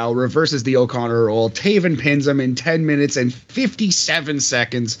Sandow, reverses the O'Connor roll. Taven pins him in 10 minutes and 57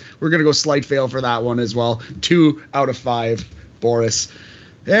 seconds. We're going to go slight fail for that one as well. 2 out of 5, Boris.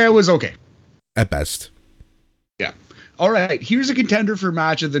 It was okay. At best. Yeah. All right, here's a contender for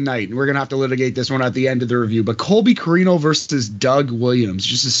match of the night, and we're going to have to litigate this one at the end of the review, but Colby Corino versus Doug Williams.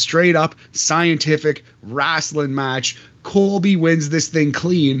 Just a straight-up scientific wrestling match. Colby wins this thing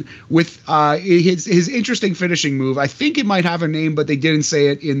clean with his interesting finishing move. I think it might have a name, but they didn't say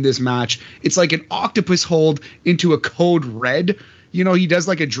it in this match. It's like an octopus hold into a code red. He does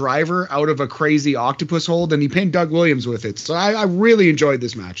like a driver out of a crazy octopus hold, and he pinned Doug Williams with it. So I really enjoyed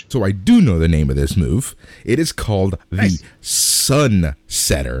this match. So I do know the name of this move. It is called the Sun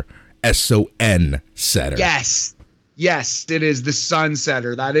Setter. S-O-N Setter. Yes, it is the Sun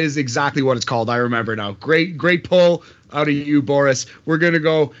Setter. That is exactly what it's called. I remember now. Great pull out of you, Boris. We're going to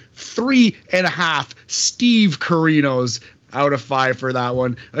go 3.5 Steve Corinos out of 5 for that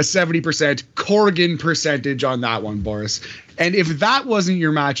one. A 70% Corgan percentage on that one, Boris. And if that wasn't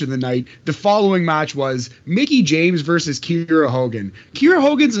your match of the night, the following match was Mickie James versus Kiera Hogan. Kiera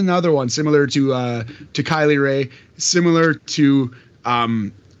Hogan's another one similar to Kylie Rae, similar to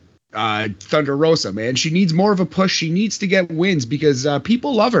Thunder Rosa, man. She needs more of a push. She needs to get wins because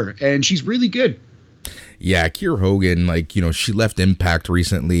people love her, and she's really good. Yeah, Kiera Hogan, she left Impact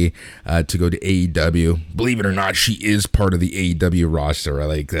recently to go to AEW. Believe it or not, she is part of the AEW roster.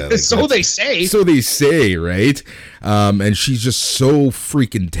 So they say. So they say, right? And she's just so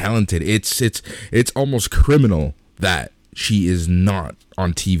freaking talented. It's almost criminal that she is not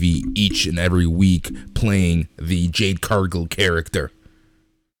on TV each and every week playing the Jade Cargill character.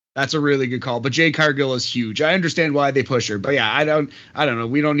 That's a really good call, but Jade Cargill is huge. I understand why they push her, but yeah, I don't know.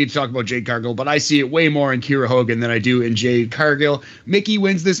 We don't need to talk about Jade Cargill, but I see it way more in Kiera Hogan than I do in Jade Cargill. Mickie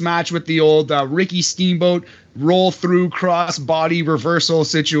wins this match with the old Ricky Steamboat roll through cross body reversal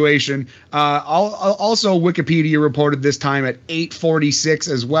situation. Also, Wikipedia reported this time at 8:46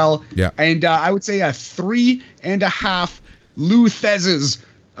 as well. Yeah, and I would say a 3.5 Lou Theszes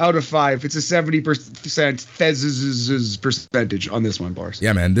out of 5. It's a 70% Theszes percentage on this one, Boris.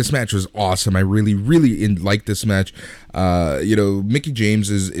 Yeah, man, this match was awesome. I really, really liked this match. Mickie James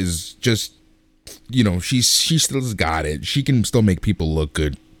is just, she still's got it. She can still make people look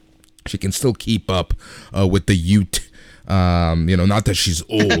good. She can still keep up with the Ute Not that she's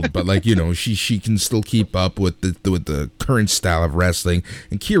old, but like, she can still keep up with the current style of wrestling.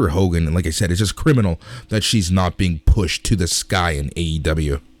 And Kiera Hogan, and like I said, it's just criminal that she's not being pushed to the sky in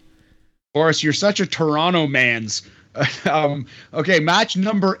AEW. Boris, you're such a Toronto man's. Okay, match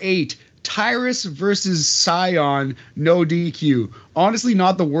number 8. Tyrus versus Scion, no DQ. Honestly,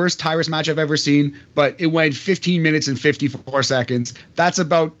 not the worst Tyrus match I've ever seen, but it went 15 minutes and 54 seconds. That's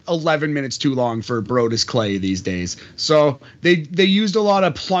about 11 minutes too long for Brodus Clay these days. So they used a lot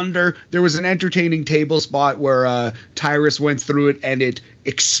of plunder. There was an entertaining table spot where Tyrus went through it and it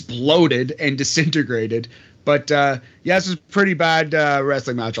exploded and disintegrated. But this was a pretty bad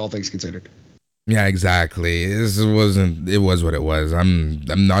wrestling match, all things considered. Yeah, exactly. It was what it was. I'm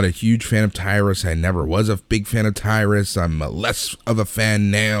not a huge fan of Tyrus. I never was a big fan of Tyrus. I'm less of a fan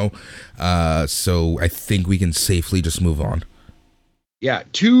now. So I think we can safely just move on. Yeah,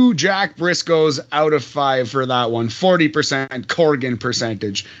 2 Jack Briscoes out of 5 for that one. 40% Corgan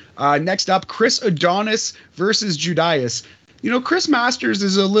percentage. Next up, Chris Adonis versus Judas. Chris Masters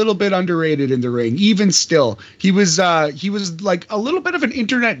is a little bit underrated in the ring, even still. He was like a little bit of an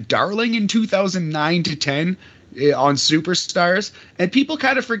internet darling in 2009 to 10 on Superstars, and people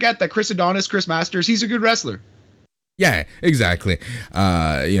kind of forget that Chris Masters, he's a good wrestler. Yeah, exactly.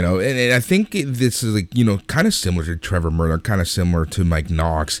 And I think this is like, kind of similar to Trevor Murdoch, kind of similar to Mike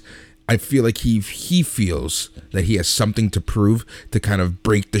Knox. I feel like he feels that he has something to prove to kind of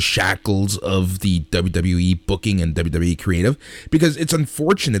break the shackles of the WWE booking and WWE creative, because it's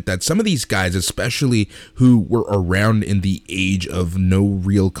unfortunate that some of these guys, especially who were around in the age of no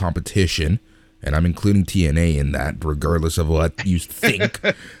real competition, and I'm including TNA in that, regardless of what you think,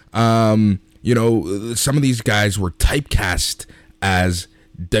 some of these guys were typecast as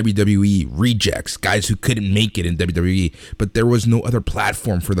WWE rejects, guys who couldn't make it in WWE, but there was no other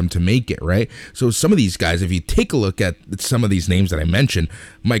platform for them to make it, right? So some of these guys, if you take a look at some of these names that I mentioned,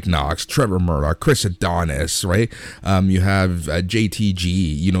 Mike Knox, Trevor Murdoch, Chris Adonis, right? You have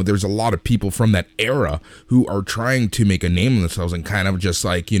JTG, there's a lot of people from that era who are trying to make a name of themselves and kind of just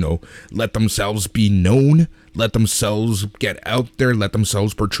like, let themselves be known, let themselves get out there, let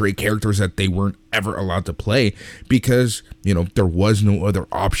themselves portray characters that they weren't ever allowed to play because, there was no other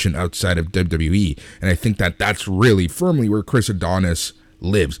option outside of WWE. And I think that that's really firmly where Chris Adonis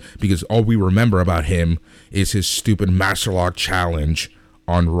lives, because all we remember about him is his stupid Masterlock challenge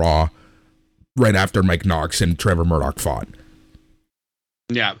on Raw right after Mike Knox and Trevor Murdoch fought.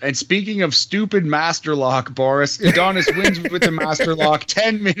 Yeah, and speaking of stupid Master Lock, Boris, Adonis wins with the Master Lock,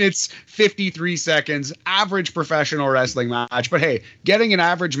 10 minutes, 53 seconds, average professional wrestling match. But hey, getting an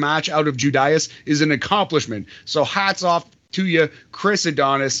average match out of Judas is an accomplishment. So hats off to you, Chris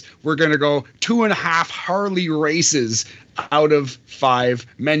Adonis. We're going to go 2.5 Harley races out of 5,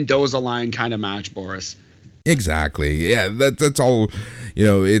 Mendoza line kind of match, Boris. Exactly. Yeah, that's all,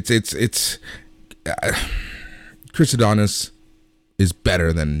 it's Chris Adonis is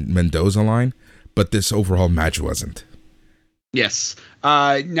better than Mendoza line, but this overall match wasn't. Yes.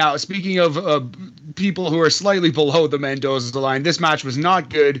 Now, speaking of people who are slightly below the Mendoza line, this match was not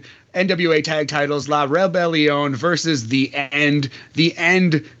good. NWA tag titles, La Rebellion versus The End. The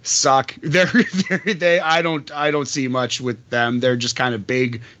End suck. I don't see much with them. They're just kind of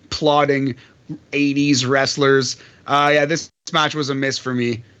big, plodding 80s wrestlers. This match was a miss for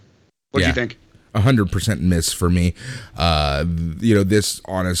me. What do you think? 100% miss for me. This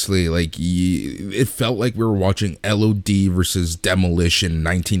honestly, like, it felt like we were watching LOD versus Demolition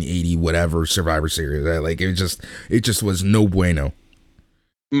 1980 whatever Survivor Series. Like, it just was no bueno.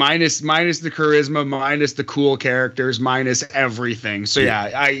 Minus the charisma, minus the cool characters, minus everything. So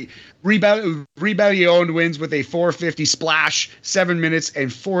Rebellion wins with a 450 splash, 7 minutes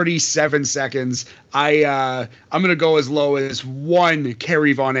and 47 seconds. I'm gonna go as low as 1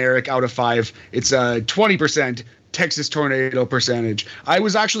 Kerry Von Erich out of 5. It's a 20% Texas Tornado percentage. I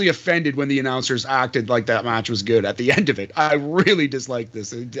was actually offended when the announcers acted like that match was good at the end of it. I really disliked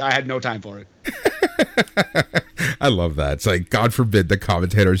this. I had no time for it. I love that. It's like, God forbid the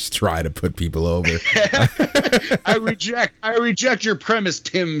commentators try to put people over. I reject your premise,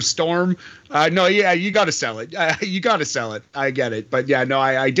 Tim Storm. You got to sell it. You got to sell it. I get it. But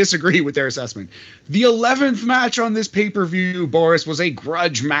I disagree with their assessment. The 11th match on this pay-per-view, Boris, was a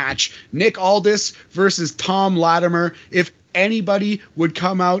grudge match. Nick Aldis versus Tom Latimer. If anybody would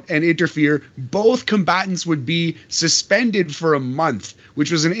come out and interfere, both combatants would be suspended for a month,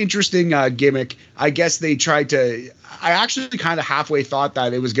 which was an interesting gimmick. I guess they tried to. I actually kind of halfway thought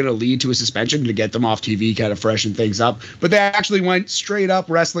that it was going to lead to a suspension to get them off TV, kind of freshen things up. But they actually went straight up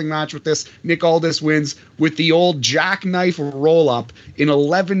wrestling match with this. Nick Aldis wins with the old jackknife roll up in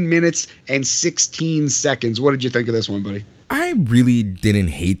 11 minutes and 16 seconds. What did you think of this one, buddy? I really didn't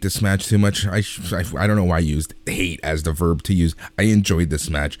hate this match too much. I don't know why I used hate as the verb to use. I enjoyed this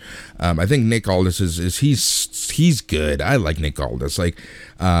match. I think Nick Aldis he's good. I like Nick Aldis. Like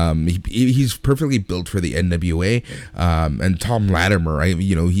he's perfectly built for the NWA. And Tom Latimer,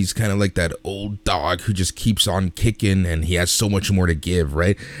 he's kind of like that old dog who just keeps on kicking, and he has so much more to give,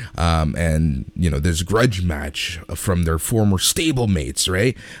 right? And there's a grudge match from their former stablemates,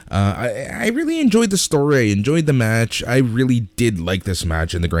 right? I really enjoyed the story. I enjoyed the match. I really did like this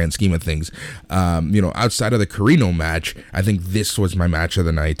match in the grand scheme of things. Outside of the Carino match, I think this was my match of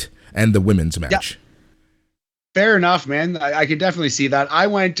the night, and the women's match. Yeah. Fair enough, man. I could definitely see that. I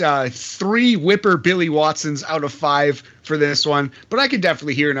went 3 Whipper Billy Watsons out of 5 for this one, but I could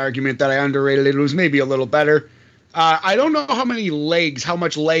definitely hear an argument that I underrated it. It was maybe a little better. I don't know how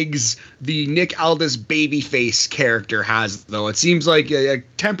much legs the Nick Aldis babyface character has, though. It seems like a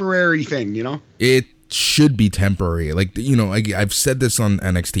temporary thing, It should be temporary. Like, I've said this on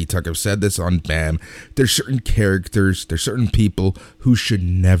NXT Tuck. I've said this on BAM. There's certain characters, there's certain people who should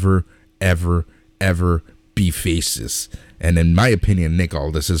never, ever, ever be faces. And in my opinion, Nick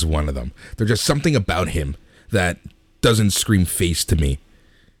Aldis is one of them. There's just something about him that doesn't scream face to me.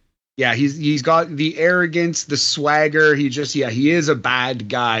 Yeah, he's got the arrogance, the swagger. He is a bad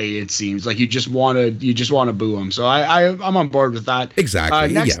guy. It seems like you just want to boo him. So I'm on board with that.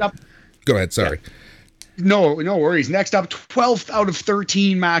 Exactly. Next up, go ahead. Sorry. Yeah. No worries. Next up, 12th out of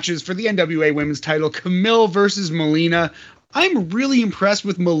 13 matches for the NWA Women's title, Camille versus Melina. I'm really impressed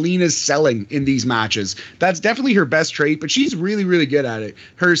with Melina's selling in these matches. That's definitely her best trait, but she's really, really good at it.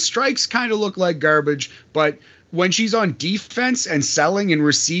 Her strikes kind of look like garbage, but when she's on defense and selling and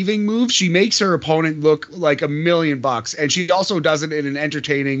receiving moves, she makes her opponent look like $1 million, and she also does it in an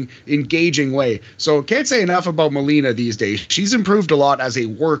entertaining, engaging way. So can't say enough about Melina these days. She's improved a lot as a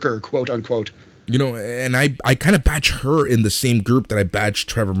worker, quote unquote. And I kind of batch her in the same group that I batched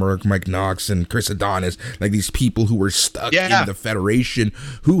Trevor Murdoch, Mike Knox, and Chris Adonis, like these people who were stuck in the Federation,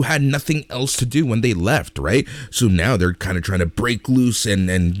 who had nothing else to do when they left, right? So now they're kind of trying to break loose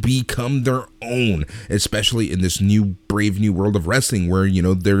and become their own, especially in this brave new world of wrestling where,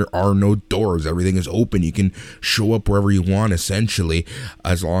 there are no doors. Everything is open. You can show up wherever you want, essentially,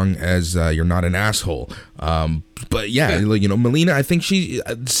 as long as you're not an asshole. But yeah, Melina, I think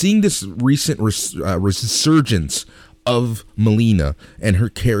seeing this recent resurgence of Melina and her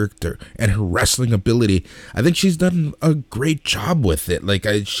character and her wrestling ability, I think she's done a great job with it. Like,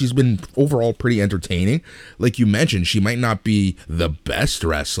 she's been overall pretty entertaining. Like you mentioned, she might not be the best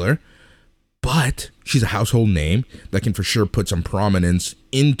wrestler, but she's a household name that can for sure put some prominence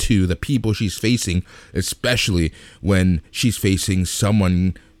into the people she's facing, especially when she's facing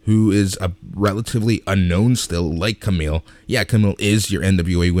someone who is a relatively unknown still, like Camille. Yeah, Camille is your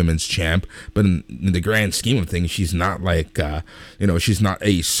NWA Women's Champ, but in the grand scheme of things, she's not like, she's not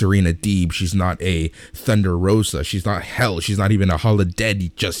a Serena Deeb, she's not a Thunder Rosa, she's not she's not even a Hall of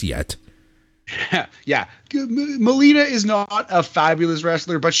Dead just yet. Yeah, Melina is not a fabulous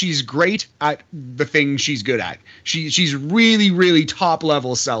wrestler, but she's great at the thing she's good at. She's really, really top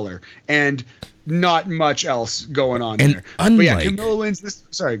level seller, and not much else going on there. But yeah, Camilla wins this.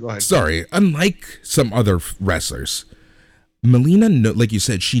 Sorry, go ahead. Sorry, unlike some other wrestlers, Melina, like you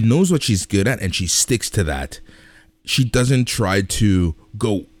said, she knows what she's good at, and she sticks to that. She doesn't try to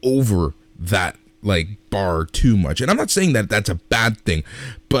go over that bar too much. And I'm not saying that that's a bad thing,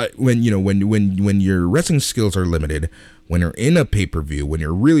 but when your wrestling skills are limited, when you're in a pay-per-view, when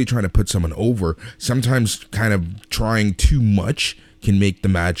you're really trying to put someone over, sometimes kind of trying too much can make the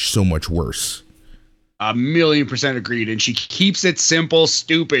match so much worse. 1,000,000% agreed. And she keeps it simple,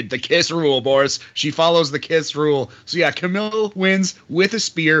 stupid. The KISS rule, Boris. She follows the KISS rule. So yeah, Camille wins with a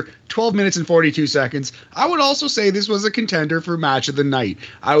spear, 12 minutes and 42 seconds. I would also say this was a contender for match of the night.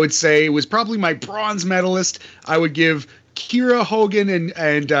 I would say it was probably my bronze medalist. I would give Kiera Hogan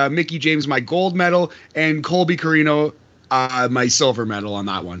and Mickie James my gold medal, and Colby Corino my silver medal on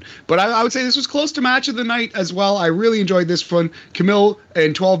that one. But I would say this was close to match of the night as well. I really enjoyed this one. Camille,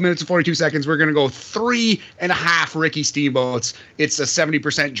 in 12 minutes and 42 seconds, we're going to go 3.5 Ricky Steamboats. It's a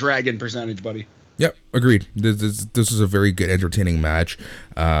 70% dragon percentage, buddy. Yep, agreed. This is a very good, entertaining match.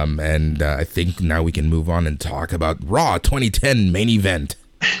 And I think now we can move on and talk about Raw 2010 main event.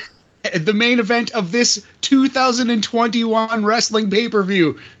 The main event of this 2021 wrestling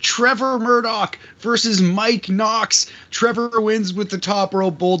pay-per-view. Trevor Murdoch versus Mike Knox. Trevor wins with the top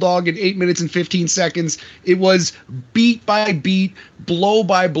rope bulldog in 8 minutes and 15 seconds. It was beat by beat, blow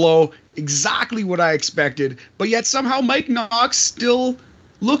by blow, exactly what I expected. But yet somehow Mike Knox still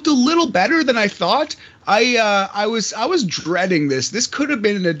looked a little better than I thought. I was dreading this. This could have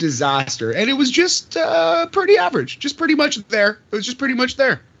been a disaster, and it was just pretty average, just pretty much there. It was just pretty much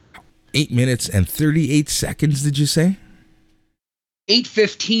there. 8 minutes and 38 seconds, did you say?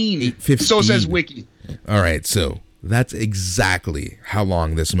 8:15. 8:15. So says Wiki. All right, so that's exactly how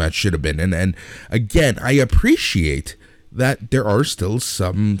long this match should have been. And again, I appreciate that there are still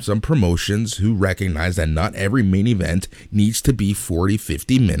some promotions who recognize that not every main event needs to be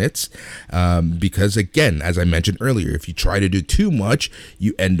 40-50 minutes, because again, as I mentioned earlier, if you try to do too much,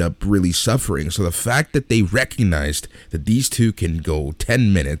 you end up really suffering. So the fact that they recognized that these two can go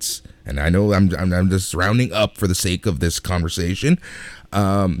 10 minutes, and I know I'm just rounding up for the sake of this conversation,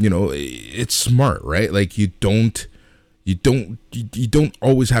 it's smart, right? Like you don't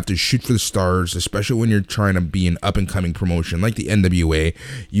always have to shoot for the stars, especially when you're trying to be an up-and-coming promotion like the NWA.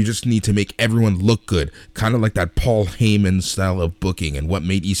 You just need to make everyone look good, kind of like that Paul Heyman style of booking. And what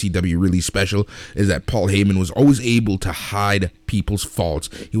made ECW really special is that Paul Heyman was always able to hide people's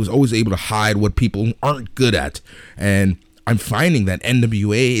faults. He was always able to hide what people aren't good at. And I'm finding that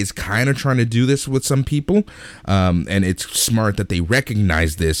NWA is kind of trying to do this with some people, and it's smart that they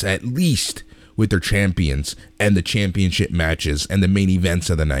recognize this, at least with their champions and the championship matches and the main events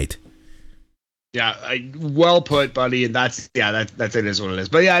of the night. Yeah, well put, buddy. And that's it is what it is.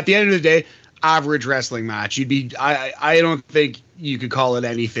 But yeah, at the end of the day, average wrestling match. I don't think you could call it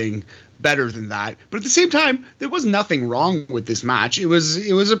anything better than that. But at the same time, there was nothing wrong with this match. It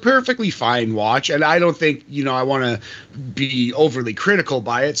was a perfectly fine watch, and I don't think, I want to be overly critical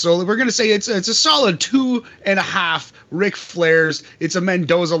by it. So we're going to say it's a solid 2.5 Ric Flairs. It's a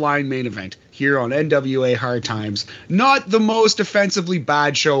Mendoza line main event here on NWA Hard Times. Not the most offensively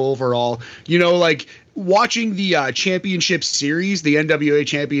bad show overall. Watching the championship series, the NWA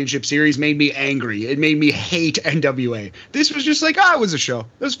championship series, made me angry. It made me hate NWA. This was just like, it was a show.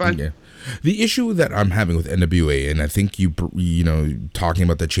 It was fine. Yeah. The issue that I'm having with NWA, and I think you talking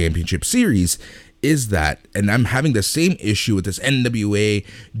about the championship series, is that, and I'm having the same issue with this NWA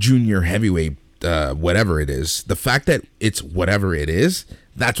junior heavyweight, whatever it is. The fact that it's whatever it is,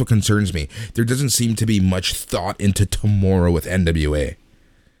 that's what concerns me. There doesn't seem to be much thought into tomorrow with NWA.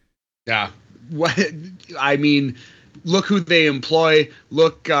 Yeah. I mean, look who they employ.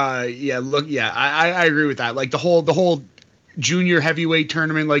 I agree with that. Like the whole junior heavyweight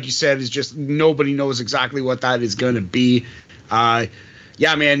tournament, like you said, is just nobody knows exactly what that is going to be.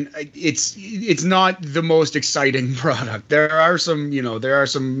 Yeah, man, it's not the most exciting product. There are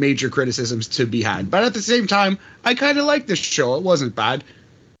some major criticisms to be had, but at the same time, I kind of like this show. It wasn't bad.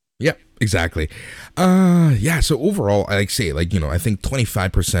 Yep, exactly. So overall, I think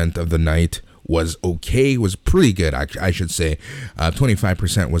 25% of the night was okay, was pretty good, I should say.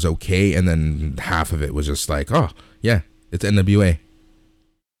 25% was okay, and then half of it was just like, oh, yeah, it's NWA.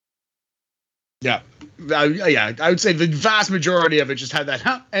 Yeah. I would say the vast majority of it just had that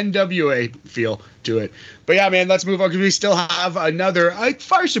NWA feel to it. But yeah, man, let's move on, because we still have another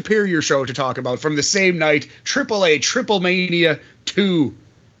far superior show to talk about from the same night, AAA Triple Mania 2.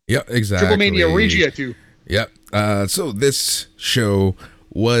 Yeah, exactly. Triple Mania Regia 2. Yep. So this show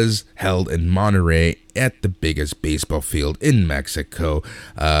was held in Monterrey at the biggest baseball field in Mexico.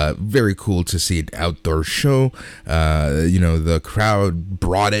 Very cool to see an outdoor show. The crowd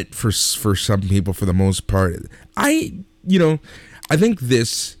brought it for some people, for the most part. I think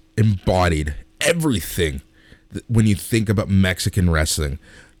this embodied everything when you think about Mexican wrestling.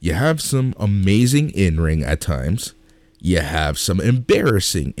 You have some amazing in-ring at times. You have some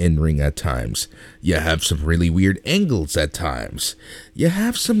embarrassing in-ring at times. You have some really weird angles at times. You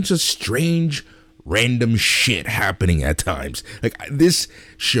have some just strange, random shit happening at times. Like, this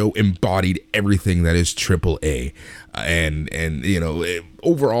show embodied everything that is AAA.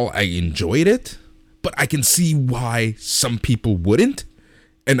 Overall, I enjoyed it, but I can see why some people wouldn't,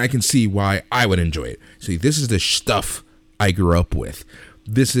 and I can see why I would enjoy it. See, this is the stuff I grew up with.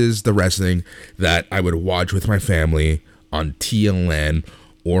 This is the wrestling that I would watch with my family on TLN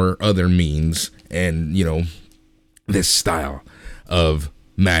or other means, and this style of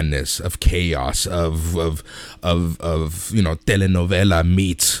madness, of chaos, of telenovela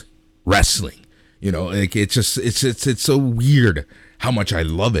meets wrestling. It's so weird how much I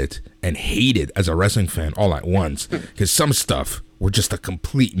love it and hate it as a wrestling fan all at once, because some stuff were just a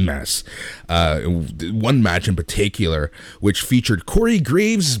complete mess. One match in particular, which featured Corey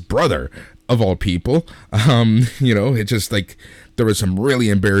Graves' brother, of all people. It just like there was some really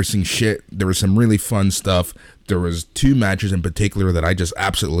embarrassing shit. There was some really fun stuff. There was 2 matches in particular that I just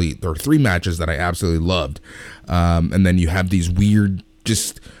absolutely, there were 3 matches that I absolutely loved. And then you have these weird,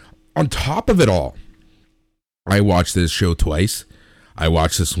 just on top of it all, I watched this show twice. I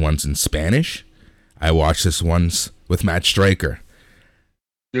watched this once in Spanish. I watched this once with Matt Striker.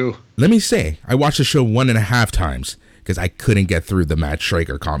 Ew. Let me say, I watched the show 1.5 times because I couldn't get through the Matt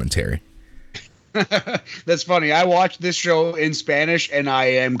Striker commentary. That's funny. I watched this show in Spanish, and I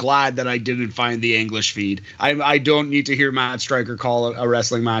am glad that I didn't find the English feed. I don't need to hear Matt Striker call a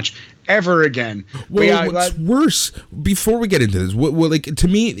wrestling match ever again. Well, yeah, what's worse, before we get into this, like to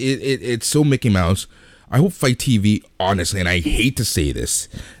me, it's so Mickey Mouse. I hope Fight TV, honestly, and I hate to say this,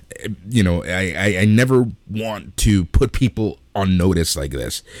 I never want to put people on notice like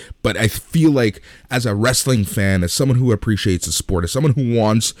this, but I feel like as a wrestling fan, as someone who appreciates the sport, as someone who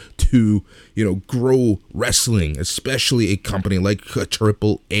wants to, grow wrestling, especially a company like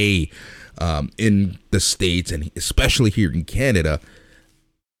Triple A in the States and especially here in Canada,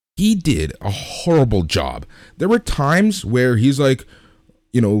 he did a horrible job. There were times where he's like,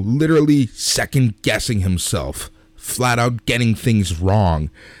 literally second guessing himself, flat out getting things wrong.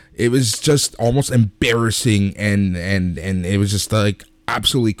 It was just almost embarrassing, and it was just like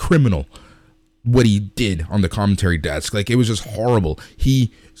absolutely criminal what he did on the commentary desk. Like, it was just horrible.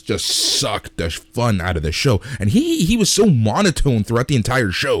 He just sucked the fun out of the show, and he was so monotone throughout the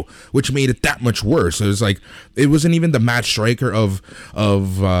entire show, which made it that much worse. It was like, it wasn't even the Matt Striker of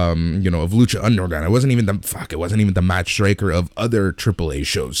Lucha Underground. It wasn't even the Matt Striker of other AAA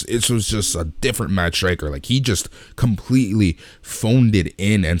shows. It was just a different Matt Striker. Like, he just completely phoned it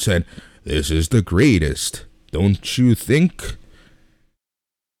in and said, "This is the greatest, don't you think?"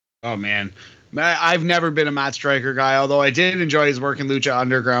 Oh man, I've never been a Matt Striker guy, although I did enjoy his work in Lucha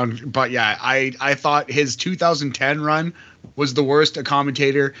Underground. But yeah, I thought his 2010 run was the worst a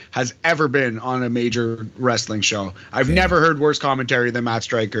commentator has ever been on a major wrestling show. I've never heard worse commentary than Matt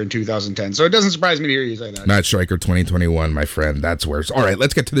Striker in 2010. So it doesn't surprise me to hear you say that. Matt Striker 2021, my friend. That's worse. All right,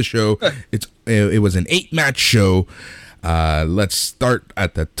 let's get to the show. It was an 8-match show. Let's start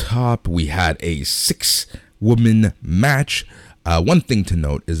at the top. We had a 6-woman match. One thing to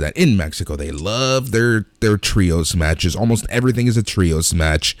note is that in Mexico, they love their trios matches. Almost everything is a trios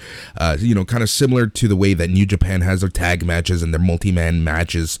match. Kind of similar to the way that New Japan has their tag matches and their multi-man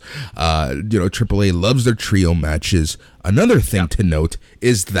matches. AAA loves their trio matches. Another thing to note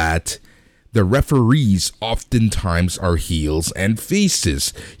is that the referees oftentimes are heels and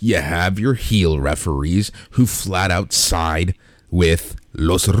faces. You have your heel referees who flat out side with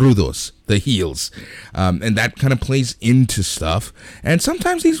Los Rudos, the heels. And that kind of plays into stuff. And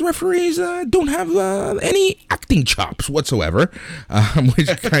sometimes these referees don't have any acting chops whatsoever, which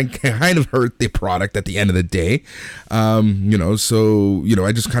kind of hurt the product at the end of the day. I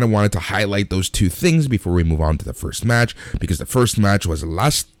just kind of wanted to highlight those 2 things before we move on to the first match, because the first match was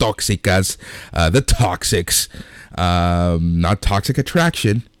Las Toxicas, the Toxics, not Toxic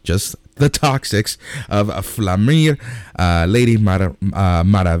Attraction, just the Toxics of Flamir, Lady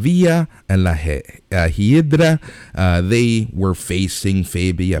Maravilla, and La Hiedra. They were facing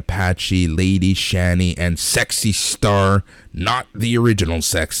Fabi Apache, Lady Shani, and Sexy Star. Not the original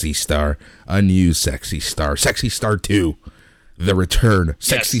Sexy Star, a new Sexy Star. Sexy Star 2, the return.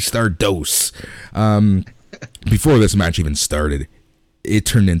 Sexy Star Dose. Before this match even started, it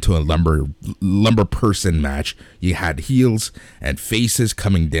turned into a lumber person match. You had heels and faces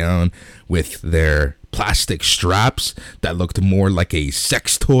coming down with their plastic straps that looked more like a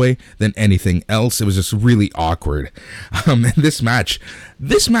sex toy than anything else. It was just really awkward. And this match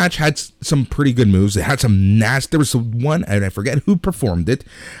had some pretty good moves. It had some nasty. There was one, and I forget who performed it.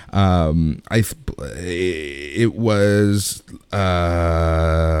 I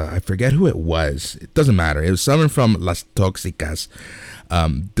forget who it was. It doesn't matter. It was someone from Las Toxicas.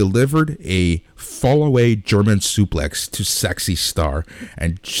 Delivered a fall-away German suplex to Sexy Star,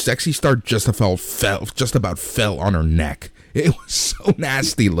 and Sexy Star just about fell on her neck. It was so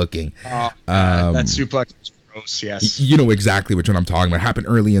nasty looking. That suplex was gross, yes. You know exactly which one I'm talking about. It happened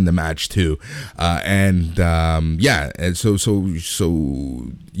early in the match, too. And so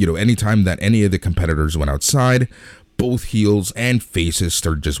anytime that any of the competitors went outside, both heels and faces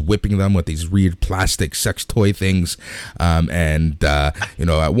started just whipping them with these weird plastic sex toy things. At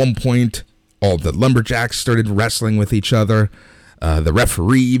one point, all the lumberjacks started wrestling with each other. The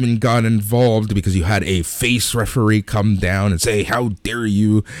referee even got involved because you had a face referee come down and say, "How dare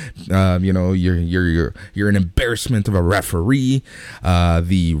you? You're an embarrassment of a referee."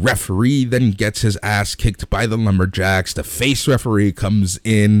 The referee then gets his ass kicked by the Lumberjacks. The face referee comes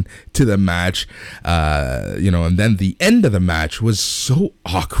in to the match, and then the end of the match was so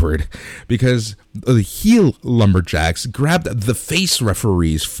awkward because the heel Lumberjacks grabbed the face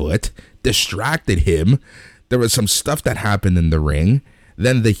referee's foot, distracted him. There was some stuff that happened in the ring.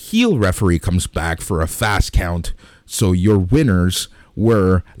 Then the heel referee comes back for a fast count. So your winners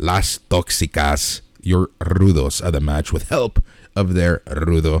were Las Toxicas, your Rudos of the match, with help of their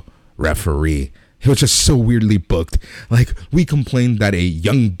Rudo referee. It was just so weirdly booked. Like, we complained that a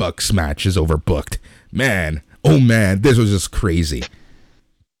Young Bucks match is overbooked. Man, oh man, this was just crazy.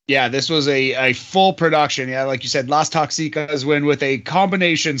 Yeah, this was a full production. Yeah, like you said, Las Toxicas win with a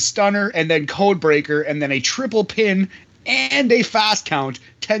combination stunner and then code breaker and then a triple pin and a fast count.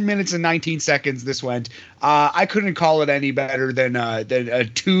 10 minutes and 19 seconds this went. I couldn't call it any better than a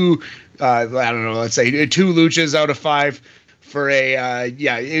two, let's say 2 luchas out of 5 for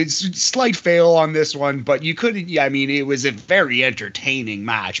it's slight fail on this one, but you couldn't, it was a very entertaining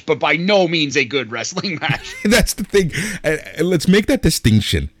match, but by no means a good wrestling match. That's the thing. And let's make that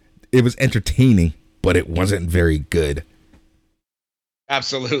distinction. It was entertaining, but it wasn't very good.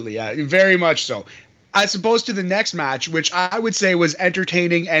 Absolutely, yeah, very much so. As opposed to the next match, which I would say was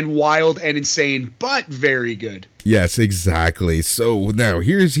entertaining and wild and insane, but very good. Yes, exactly. So now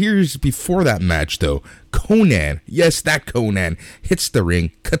here's before that match though. Konnan, yes, that Konnan hits the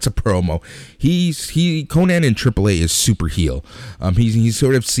ring, cuts a promo. Konnan in AAA is super heel. He's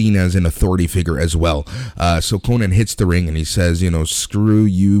sort of seen as an authority figure as well. So Konnan hits the ring and he says, screw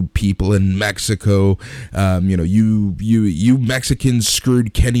you people in Mexico. You Mexicans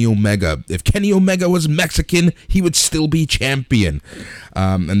screwed Kenny Omega. If Kenny Omega was Mexican, he would still be champion.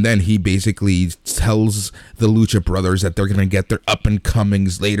 And then he basically tells the Lucha Brothers that they're going to get their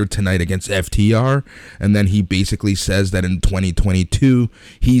up-and-comings later tonight against FTR. And then he basically says that in 2022,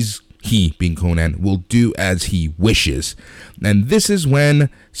 he, being Konnan, will do as he wishes. And this is when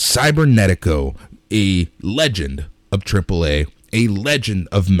Cybernetico, a legend of AAA, a legend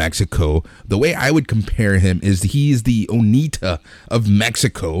of Mexico, the way I would compare him is he's the Onita of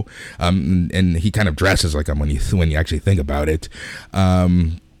Mexico, and he kind of dresses like him when you actually think about it.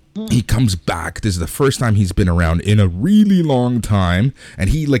 He comes back. This is the first time he's been around in a really long time, and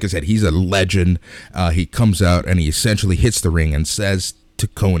he, like I said, he's a legend. He comes out and he essentially hits the ring and says to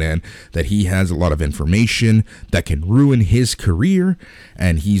Konnan that he has a lot of information that can ruin his career,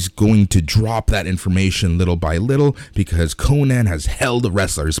 and he's going to drop that information little by little because Konnan has held the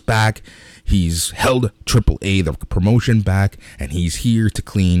wrestlers back. He's held AAA, the promotion, back, and he's here to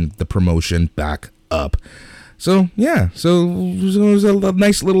clean the promotion back up. So, yeah, so it was a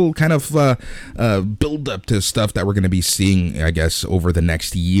nice little kind of build up to stuff that we're going to be seeing, I guess, over the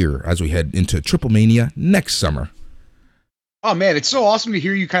next year as we head into Triple Mania next summer. Oh, man, it's so awesome to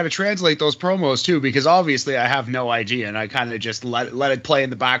hear you kind of translate those promos, too, because obviously I have no idea, and I kind of just let it play in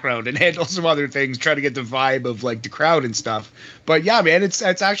the background and handle some other things, try to get the vibe of, like, the crowd and stuff. But, yeah, man, it's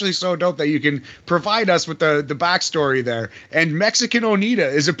actually so dope that you can provide us with the backstory there. And Mexican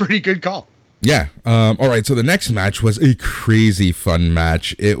Onita is a pretty good call. Yeah. All right. So the next match was a crazy fun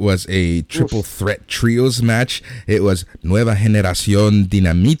match. It was a triple threat trios match. It was Nueva Generación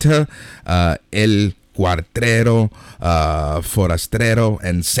Dinamita, El Cuartero, Forastero,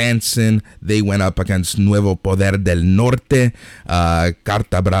 and Sanson. They went up against Nuevo Poder del Norte,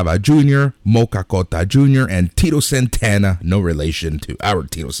 Carta Brava Jr., Mocha Cota Jr., and Tito Santana, no relation to our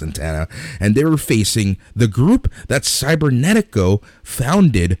Tito Santana. And they were facing the group that Cybernetico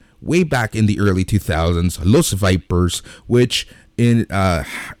founded way back in the early 2000s, Los Vipers, which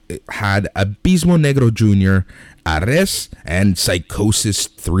had Abismo Negro Jr., Ares, and Psychosis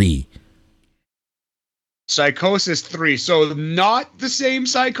 3. Psychosis 3. So not the same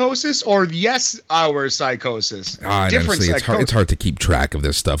Psychosis, or yes, our Psychosis? Different honestly, Psychosis. It's hard to keep track of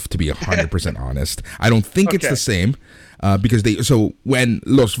this stuff, to be 100% honest. I don't think it's the same. Because when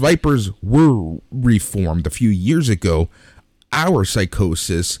Los Vipers were reformed a few years ago, our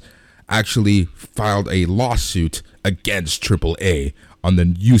Psychosis actually filed a lawsuit against AAA on the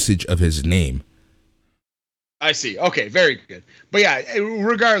usage of his name. I see. Okay, very good. But yeah,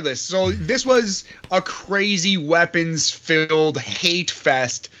 regardless, so this was a crazy weapons-filled hate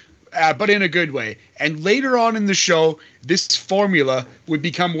fest, but in a good way. And later on in the show, this formula would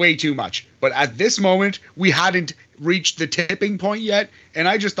become way too much. But at this moment, we hadn't reached the tipping point yet, and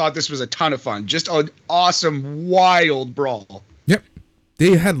I just thought this was a ton of fun. Just an awesome, wild brawl. Yep.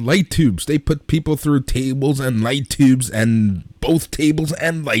 They had light tubes. They put people through tables and light tubes, and both tables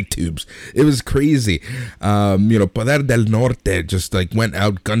and light tubes. It was crazy. Poder del Norte just like went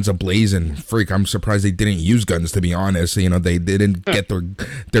out guns ablazing. Freak, I'm surprised they didn't use guns, to be honest. They didn't get their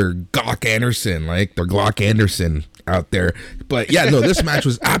Glock Anderson out there. But yeah, no, this match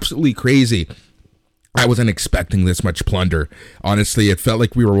was absolutely crazy. I wasn't expecting this much plunder. Honestly, it felt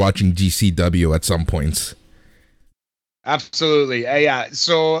like we were watching GCW at some points. Absolutely. Yeah.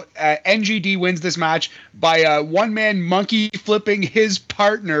 So NGD wins this match by one man monkey flipping his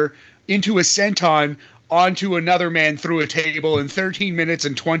partner into a senton onto another man through a table in 13 minutes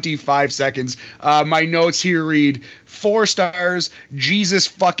and 25 seconds. My notes here read 4 stars, Jesus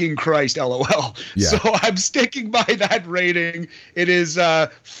fucking Christ, LOL. Yeah. So I'm sticking by that rating. It is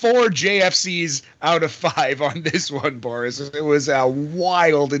 4 JFCs out of 5 on this one, Boris. It was a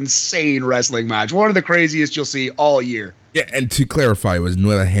wild, insane wrestling match. One of the craziest you'll see all year. Yeah, and to clarify, it was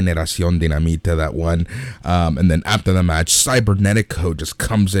Nueva Generación Dinamita that won. And then after the match, Cybernetico just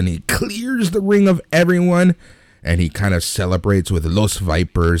comes in. He clears the ring of everyone, and he kind of celebrates with Los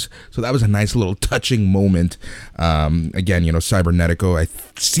Vipers. So that was a nice little touching moment. Again, Cybernetico,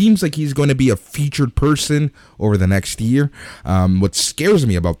 seems like he's going to be a featured person over the next year. What scares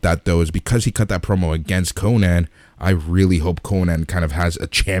me about that, though, is because he cut that promo against Konnan, I really hope Konnan kind of has a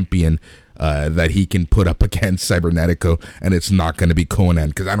champion that he can put up against Cybernetico, and it's not going to be Konnan,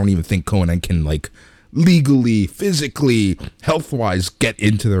 because I don't even think Konnan can, legally, physically, health-wise, get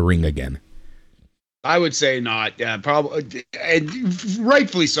into the ring again. I would say not. Probably, and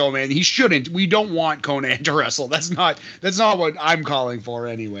rightfully so, man. He shouldn't. We don't want Konnan to wrestle. That's not what I'm calling for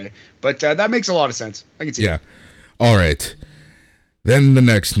anyway. But that makes a lot of sense. I can see. Yeah. All right. Then the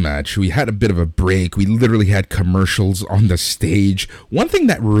next match, we had a bit of a break. We literally had commercials on the stage. One thing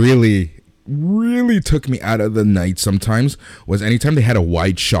that really took me out of the night sometimes was anytime they had a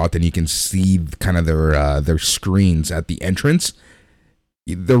wide shot and you can see kind of their screens at the entrance,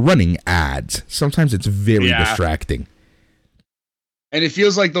 they're running ads. Sometimes it's very distracting. And it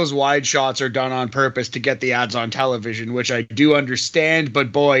feels like those wide shots are done on purpose to get the ads on television, which I do understand,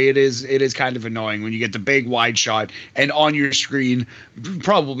 but boy, it is kind of annoying when you get the big wide shot and on your screen,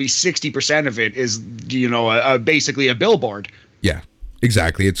 probably 60% of it is, basically a billboard. Yeah.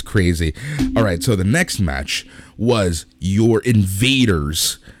 Exactly. It's crazy. All right. So the next match was your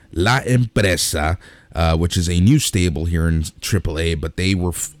Invaders, La Empresa, which is a new stable here in AAA, but they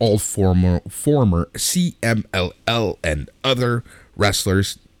were all former CMLL and other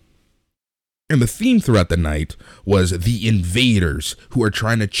wrestlers. And the theme throughout the night was the Invaders, who are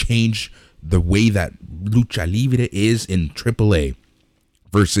trying to change the way that Lucha Libre is in AAA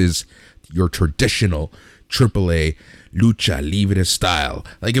versus your traditional AAA Lucha Libre style.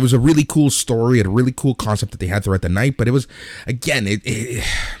 It was a really cool story and a really cool concept that they had throughout the night, but it was, again,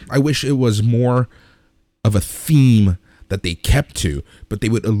 I wish it was more of a theme that they kept to, but they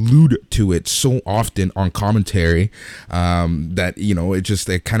would allude to it so often on commentary that,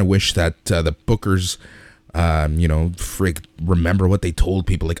 I kind of wish that the bookers remember what they told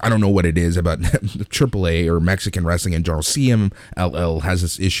people. I don't know what it is about AAA or Mexican wrestling in general. CMLL has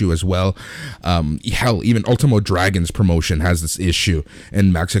this issue as well. Hell, even Ultimo Dragon's promotion has this issue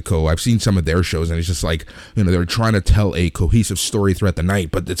in Mexico. I've seen some of their shows, and it's just they're trying to tell a cohesive story throughout the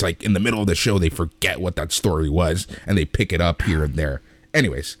night, but it's in the middle of the show, they forget what that story was, and they pick it up here and there.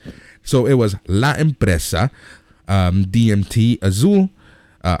 Anyways, so it was La Empresa, DMT Azul,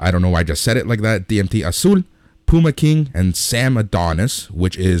 I don't know why I just said it like that. DMT Azul, Puma King, and Sam Adonis,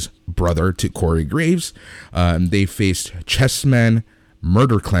 which is brother to Corey Graves. They faced Chessman,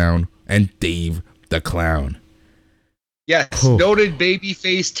 Murder Clown, and Dave the Clown. Yes, noted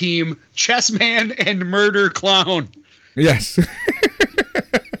babyface team, Chessman and Murder Clown. Yes.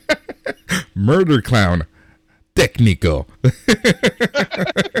 Murder Clown. Técnico.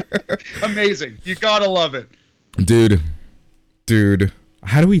 Amazing. You gotta love it. Dude.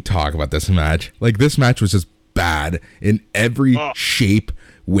 How do we talk about this match? This match was just bad in every shape,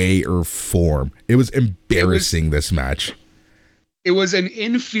 way, or form. It was embarrassing, this match. It was an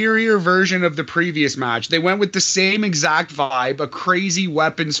inferior version of the previous match. They went with the same exact vibe, a crazy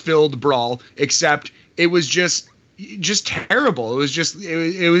weapons-filled brawl, except it was just terrible.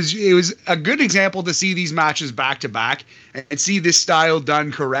 It was a good example to see these matches back to back and see this style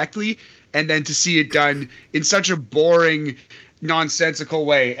done correctly, and then to see it done in such a boring, nonsensical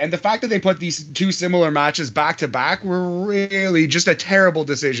way. And the fact that they put these two similar matches back to back were really just a terrible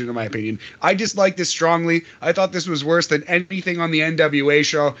decision, in my opinion. I disliked this strongly. I thought this was worse than anything on the NWA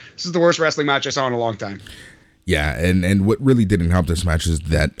show. This is the worst wrestling match I saw in a long time. Yeah, and what really didn't help this match is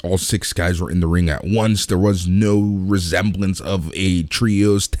that all 6 guys were in the ring at once. There was no resemblance of a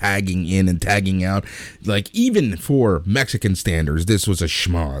trios tagging in and tagging out. Like, even for Mexican standards, this was a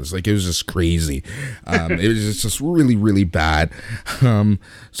schmoz. Like, it was just crazy. It was just really, really bad.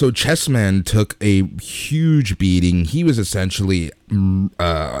 So Chessman took a huge beating. He was essentially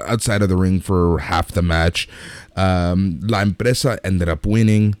outside of the ring for half the match. La Empresa ended up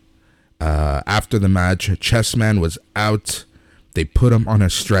winning. After the match, Chessman was out. They put him on a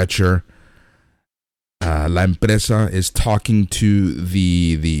stretcher. La Empresa is talking to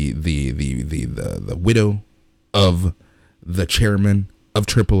the widow of the chairman of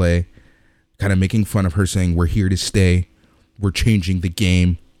AAA, kind of making fun of her, saying, "We're here to stay. We're changing the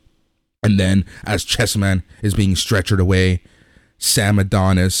game." And then, as Chessman is being stretchered away, Sam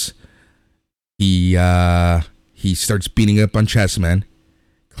Adonis, he starts beating up on Chessman.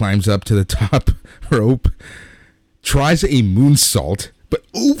 Climbs up to the top rope, tries a moonsault, but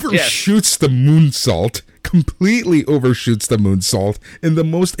overshoots the moonsault, completely overshoots the moonsault in the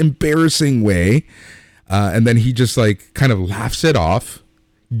most embarrassing way. And then he just like kind of laughs it off,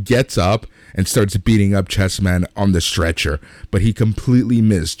 gets up, and starts beating up Chessman on the stretcher. But he completely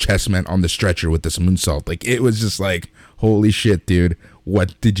missed Chessman on the stretcher with this moonsault. Like, it was just like, holy shit, dude,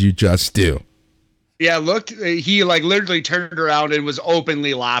 what did you just do? Yeah, he like literally turned around and was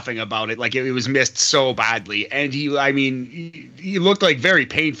openly laughing about it. Like it was missed so badly. And he looked like very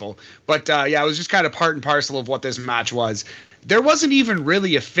painful. But yeah, it was just kind of part and parcel of what this match was. There wasn't even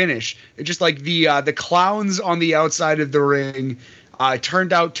really a finish. It just like the clowns on the outside of the ring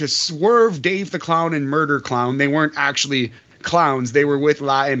turned out to swerve Dave the Clown and Murder Clown. They weren't actually clowns. They were with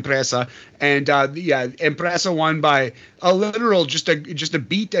La Empresa, and Empresa won by a literal just a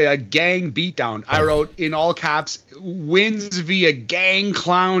gang beatdown. I wrote in all caps, wins via gang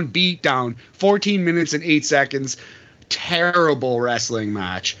clown beatdown. 14 minutes and 8 seconds. Terrible wrestling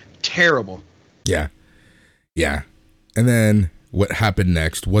match. Terrible. Yeah. And then what happened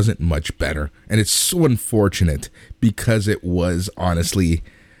next wasn't much better, and it's so unfortunate because it was honestly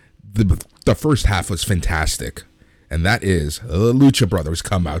the first half was fantastic. And that is the Lucha Brothers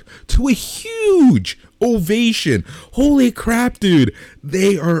come out to a huge ovation. Holy crap, dude.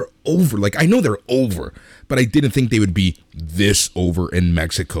 They are over. Like, I know they're over, but I didn't think they would be this over in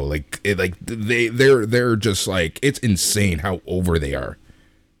Mexico. They're just like, it's insane how over they are.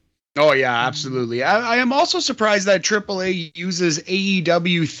 Oh, yeah, absolutely. I am also surprised that AAA uses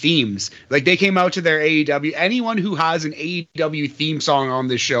AEW themes. Like, they came out to their AEW. Anyone who has an AEW theme song on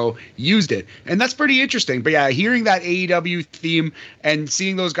this show used it. And that's pretty interesting. But yeah, hearing that AEW theme and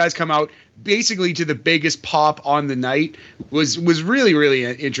seeing those guys come out basically to the biggest pop on the night was really, really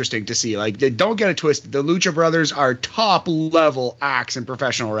interesting to see. Like, don't get it twisted. The Lucha Brothers are top level acts in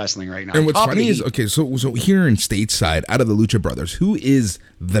professional wrestling right now. And what's funny is, okay, so here in stateside, out of the Lucha Brothers, who is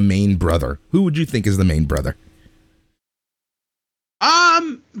the main brother? Who would you think is the main brother?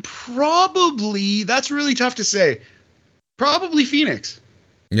 Probably, that's really tough to say. Probably Phoenix.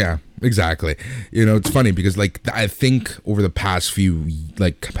 Yeah, exactly. You know, it's funny because, like, I think over the past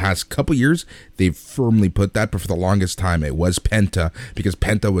couple years, they've firmly put that, but for the longest time, it was Penta, because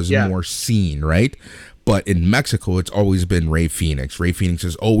Penta was more seen, right? But in Mexico, it's always been Rey Fenix. Rey Fenix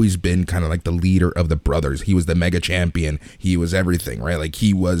has always been kind of like the leader of the brothers. He was the mega champion. He was everything, right? Like,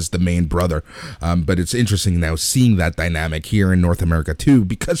 he was the main brother. But it's interesting now seeing that dynamic here in North America, too,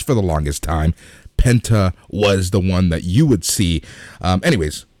 because for the longest time, Penta was the one that you would see.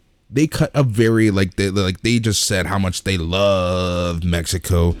 Anyways, they cut a very they just said how much they love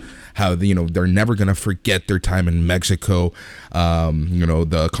Mexico, how they're never gonna forget their time in Mexico.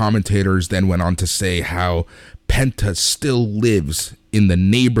 The commentators then went on to say how Penta still lives in the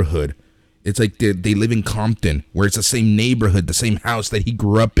neighborhood. It's like they live in Compton, where it's the same neighborhood, the same house that he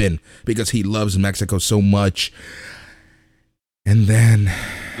grew up in, because he loves Mexico so much. And then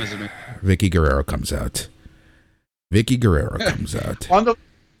Vicky Guerrero comes out.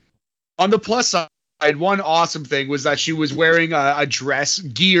 On the plus side, one awesome thing was that she was wearing a dress,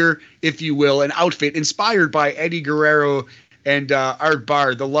 gear, if you will, an outfit inspired by Eddie Guerrero and Art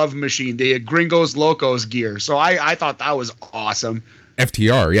Barr, the Love Machine, the Gringos Locos gear. So I thought that was awesome.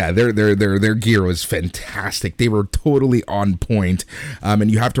 FTR, yeah, their gear was fantastic. They were totally on point. And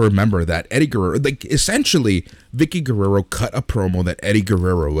you have to remember that Eddie Guerrero, like, essentially, Vicky Guerrero cut a promo that Eddie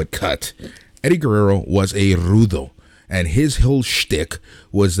Guerrero would cut. Eddie Guerrero was a rudo, and his whole shtick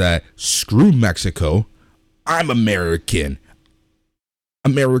was that, screw Mexico, I'm American.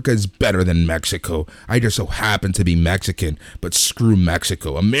 America is better than Mexico. I just so happen to be Mexican, but screw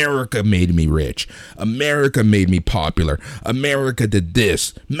Mexico. America made me rich. America made me popular. America did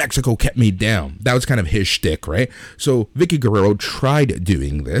this. Mexico kept me down. That was kind of his shtick, right? So Vicky Guerrero tried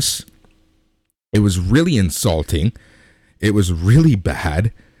doing this. It was really insulting. It was really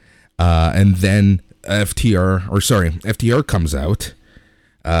bad. And then FTR comes out.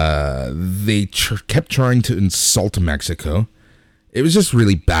 They kept trying to insult Mexico. It was just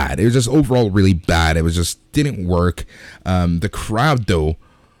really bad. It was just overall really bad. It was just didn't work. The crowd, though,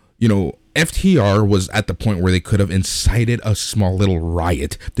 FTR was at the point where they could have incited a small little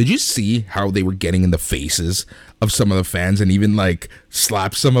riot. Did you see how they were getting in the faces of some of the fans and even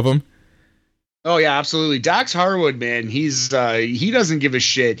slap some of them? Oh yeah, absolutely. Dax Harwood, man, he doesn't give a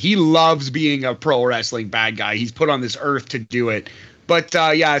shit. He loves being a pro wrestling bad guy. He's put on this earth to do it. But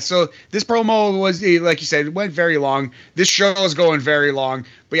so this promo was, like you said, it went very long. This show is going very long.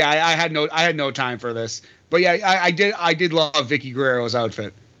 But yeah, I had no time for this. But yeah, I did love Vicky Guerrero's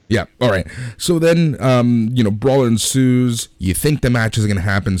outfit. Yeah, all right. So then, brawl ensues. You think the match is going to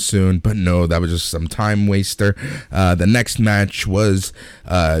happen soon, but no, that was just some time waster. The next match was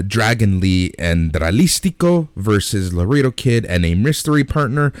Dragon Lee and Dralístico versus Laredo Kid and a mystery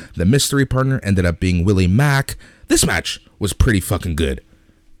partner. The mystery partner ended up being Willie Mack. This match was pretty fucking good.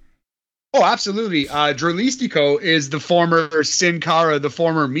 Oh, absolutely. Dralístico is the former Sin Cara, the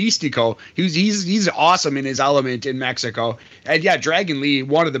former Místico. He's awesome in his element in Mexico. And yeah, Dragon Lee,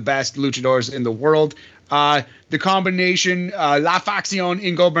 one of the best luchadors in the world. The combination, La Facción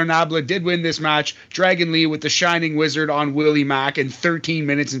Ingobernable did win this match. Dragon Lee with the Shining Wizard on Willie Mack in 13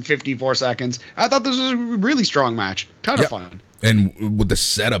 minutes and 54 seconds. I thought this was a really strong match. Ton of fun. And with the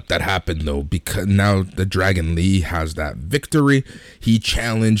setup that happened, though, because now the Dragon Lee has that victory, he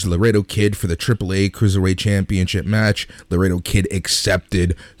challenged Laredo Kid for the AAA Cruiserweight Championship match. Laredo Kid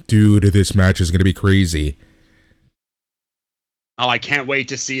accepted. Dude, this match is going to be crazy. Oh, I can't wait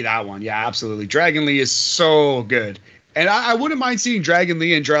to see that one. Yeah, absolutely. Dragon Lee is so good. And I wouldn't mind seeing Dragon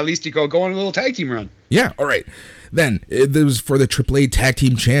Lee and Dralístico go on a little tag team run. Yeah, all right. Then, it was for the AAA Tag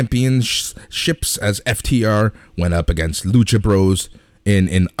Team Championships as FTR went up against Lucha Bros in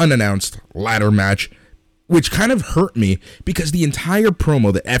an unannounced ladder match, which kind of hurt me because the entire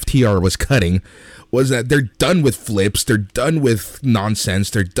promo that FTR was cutting was that they're done with flips, they're done with nonsense,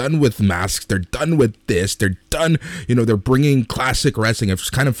 they're done with masks, they're done with this, they're done, they're bringing classic wrestling. It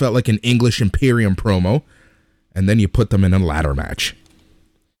kind of felt like an English Imperium promo, and then you put them in a ladder match.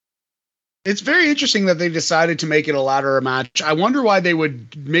 It's very interesting that they decided to make it a ladder match. I wonder why they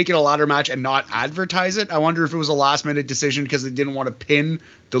would make it a ladder match and not advertise it. I wonder if it was a last-minute decision because they didn't want to pin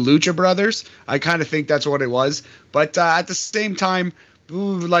the Lucha Brothers. I kind of think that's what it was. But at the same time,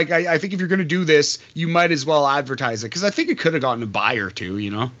 I think if you're going to do this, you might as well advertise it because I think it could have gotten a buy or two,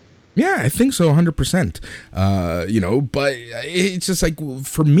 Yeah, I think so, 100%. But it's just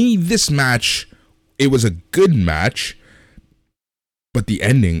for me, this match, it was a good match. But the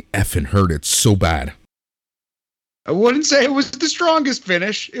ending effing hurt it so bad. I wouldn't say it was the strongest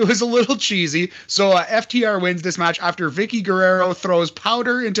finish. It was a little cheesy. So FTR wins this match after Vicky Guerrero throws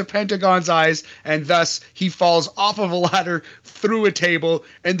powder into Pentagon's eyes, and thus he falls off of a ladder through a table,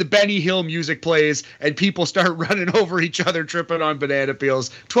 and the Benny Hill music plays, and people start running over each other, tripping on banana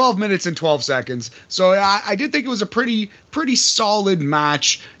peels. 12 minutes and 12 seconds. So I did think it was a pretty solid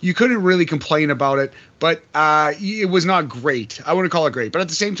match. You couldn't really complain about it. But it was not great. I wouldn't call it great. But at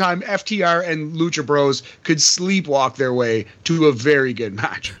the same time, FTR and Lucha Bros could sleepwalk their way to a very good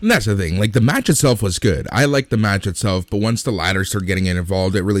match. And that's the thing. The match itself was good. I liked the match itself. But once the ladders started getting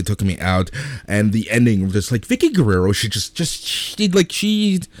involved, it really took me out. And the ending was just Vicky Guerrero,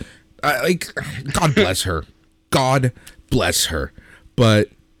 God bless her. God bless her. But,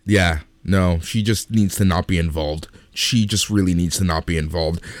 yeah, no, she just needs to not be involved. She just really needs to not be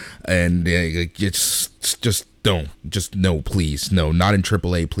involved, and just don't, no, please, no, not in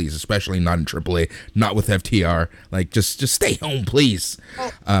AAA, please, especially not in AAA, not with FTR. Just stay home, please.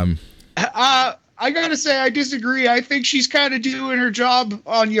 I gotta say, I disagree. I think she's kind of doing her job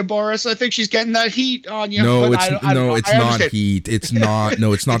on you, Boris. I think she's getting that heat on you. No, it's not heat. It's not.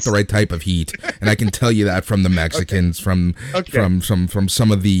 No, it's not the right type of heat. And I can tell you that from the Mexicans, from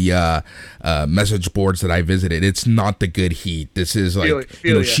some of the message boards that I visited. It's not the good heat. This is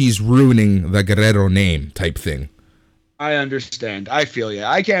she's ruining the Guerrero name type thing. I understand. I feel you.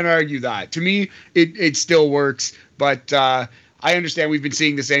 I can't argue that. To me, it still works, but. I understand we've been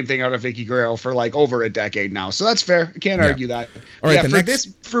seeing the same thing out of Vicky Guerrero for over a decade now. So that's fair. I can't argue that. All right,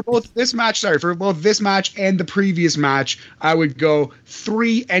 for both this match and the previous match, I would go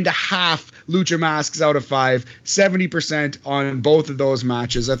 3.5 Lucha masks out of 5, 70% on both of those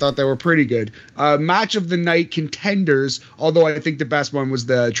matches. I thought they were pretty good. Match of the night contenders, although I think the best one was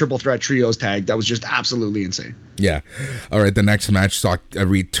the Triple Threat Trios tag. That was just absolutely insane. Yeah. All right, the next match saw a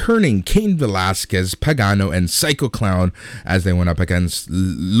returning Cain Velasquez, Pagano, and Psycho Clown as they went up against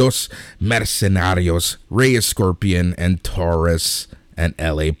Los Mercenarios, Rey Scorpion, and Taurus, and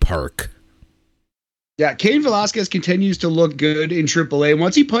LA Park. Yeah, Cain Velasquez continues to look good in AAA.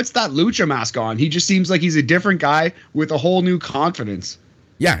 Once he puts that Lucha mask on, he just seems like he's a different guy with a whole new confidence.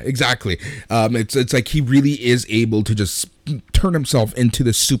 Yeah, exactly. It's like he really is able to just turn himself into the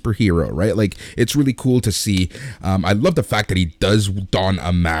superhero, right? Like, it's really cool to see. I love the fact that he does don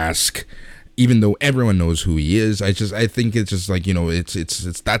a mask, even though everyone knows who he is. I think it's just like,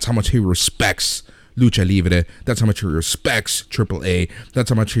 it's that's how much he respects Lucha Libre. That's how much he respects AAA. That's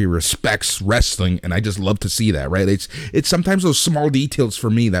how much he respects wrestling, and I just love to see that, right? It's sometimes those small details for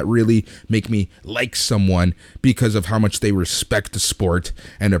me that really make me like someone because of how much they respect the sport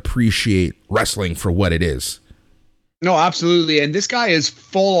and appreciate wrestling for what it is. No, absolutely. And this guy is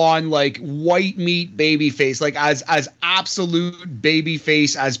full on like white meat baby face, like as absolute baby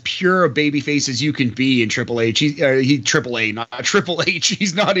face, as pure a baby face as you can be in Triple H. He Triple A, not Triple H.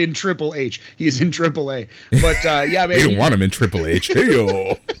 He's not in Triple H. He's in Triple A. But yeah, man. They don't want him in Triple H.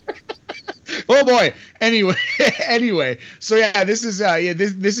 Hey-o. Oh boy. Anyway. So yeah, this is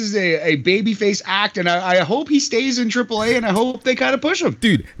this is a babyface act, and I hope he stays in AAA, and I hope they kind of push him.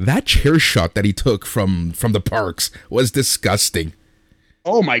 Dude, that chair shot that he took from the Parks was disgusting.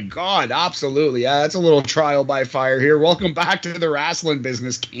 Oh my God, absolutely. Yeah, that's a little trial by fire here. Welcome back to the wrestling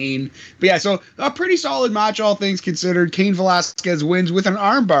business, Cain. But yeah, so a pretty solid match, all things considered. Cain Velasquez wins with an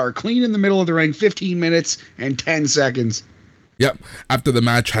armbar, clean in the middle of the ring, 15 minutes and 10 seconds. Yep. After the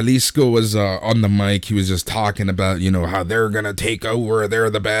match, Jalisco was on the mic. He was just talking about, how they're going to take over.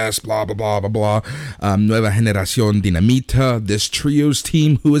 They're the best, blah, blah, blah, blah, blah. Nueva Generación Dinamita, this trios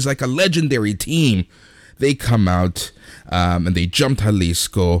team, who is like a legendary team, they come out and they jumped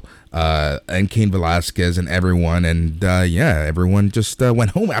Jalisco and Cain Velasquez and everyone. And everyone just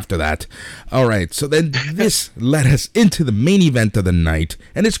went home after that. All right. So then this led us into the main event of the night.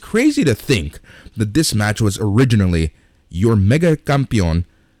 And it's crazy to think that this match was originally your Mega Campeón,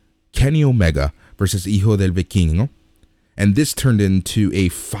 Kenny Omega, versus Hijo del Vikingo. And this turned into a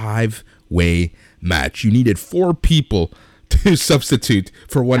 5-way match. You needed 4 people to substitute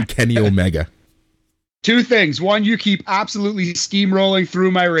for one Kenny Omega. Two things. One, you keep absolutely steamrolling through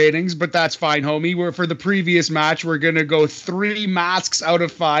my ratings, but that's fine, homie. For the previous match, we're going to go 3 masks out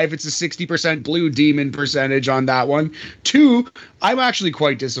of 5. It's a 60% Blue Demon percentage on that one. 2, I'm actually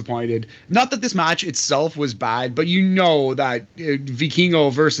quite disappointed. Not that this match itself was bad, but you know that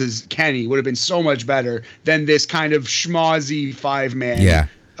Vikingo versus Kenny would have been so much better than this kind of schmozzy 5-man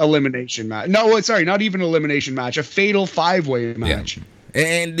elimination match. No, sorry, not even elimination match. A fatal 5-way match. Yeah.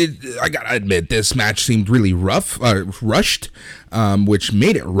 And I gotta admit, this match seemed really rushed, which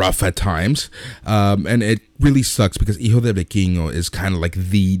made it rough at times. And it really sucks because Hijo del Vikingo is kind of like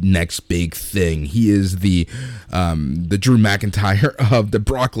the next big thing. He is the Drew McIntyre of the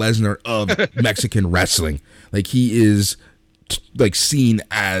Brock Lesnar of Mexican wrestling. Like, he is like seen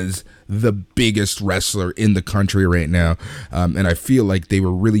as the biggest wrestler in the country right now, and I feel like they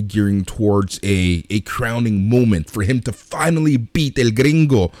were really gearing towards a crowning moment for him to finally beat El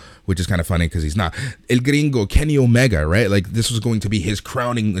Gringo, which is kind of funny because he's not. El Gringo, Kenny Omega, right? Like, this was going to be his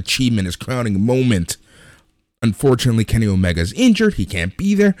crowning achievement, his crowning moment. Unfortunately, Kenny Omega is injured. He can't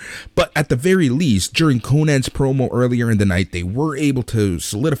be there. But at the very least, during Conan's promo earlier in the night, they were able to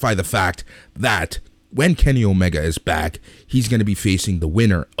solidify the fact that when Kenny Omega is back, he's going to be facing the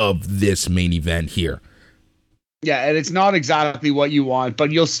winner of this main event here. Yeah, and it's not exactly what you want, but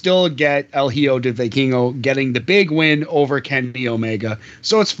you'll still get El Hijo del Vikingo getting the big win over Kenny Omega,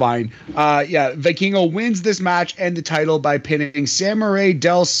 so it's fine. Vikingo wins this match and the title by pinning Samurai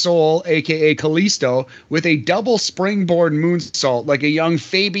del Sol, a.k.a. Kalisto, with a double springboard moonsault, like a young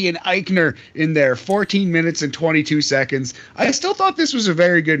Fabian Eichner in there, 14 minutes and 22 seconds. I still thought this was a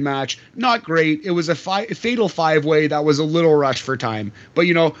very good match. Not great. It was a fatal 5-way that was a little rushed for time. But,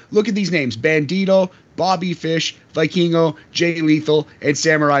 look at these names. Bandito, Bobby Fish, Vikingo, Jay Lethal, and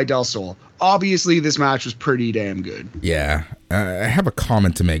Samurai del Sol. Obviously, this match was pretty damn good. Yeah, I have a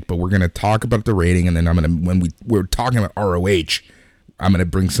comment to make, but we're going to talk about the rating, and then when we're talking about ROH, I'm going to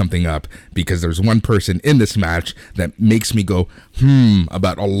bring something up, because there's one person in this match that makes me go,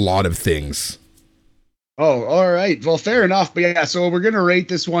 about a lot of things. Oh, all right. Well, fair enough. But yeah, so we're gonna rate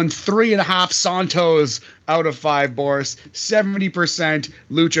this one 3.5 Santos out of 5, Boris. 70%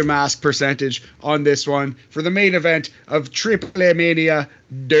 Lucha Mask percentage on this one for the main event of Triple Mania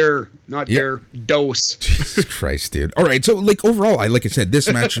not Yeah. Dose. Jesus Christ, dude. All right, so like overall, like I said, this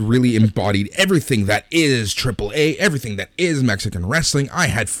match really embodied everything that is AAA, everything that is Mexican wrestling. I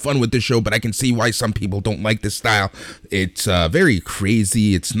had fun with this show, but I can see why some people don't like this style. It's very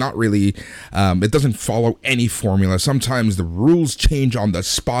crazy. It's not really, it doesn't follow any formula. Sometimes the rules change on the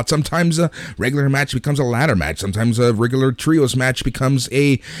spot. Sometimes a regular match becomes a ladder match. Sometimes a regular trios match becomes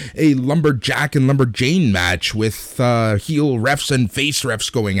a lumberjack and lumberjane match with heel refs and face refs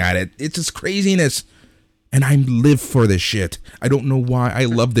going at it. It's just craziness. And I live for this shit. I don't know why. I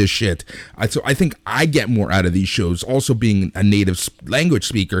love this shit. So I think I get more out of these shows. Also, being a native language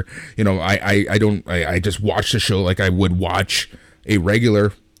speaker, you know, I just watch the show like I would watch a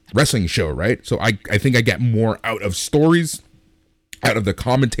regular wrestling show, right? So I think I get more out of stories, out of the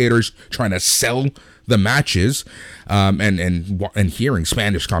commentators trying to sell the matches, and hearing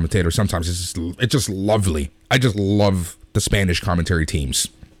Spanish commentators. Sometimes it's just lovely. I just love the Spanish commentary teams.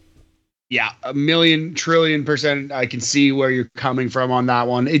 Yeah, a million trillion percent. I can see where you're coming from on that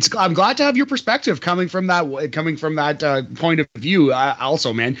one. I'm glad to have your perspective coming from that point of view.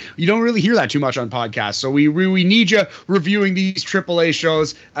 Also, man, you don't really hear that too much on podcasts, so we need you reviewing these AAA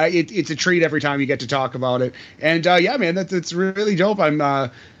shows. It's a treat every time you get to talk about it. And yeah, man, that's really dope. I'm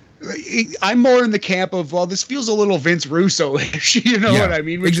more in the camp of, well, this feels a little Vince Russo-ish, you know what I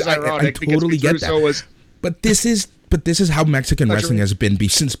mean? Which is ironic. I totally get Russo that. But this is how Mexican wrestling has been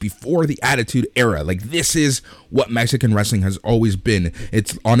since before the Attitude Era. Like, this is what Mexican wrestling has always been.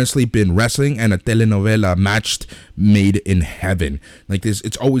 It's honestly been wrestling and a telenovela matched, made in heaven. Like this,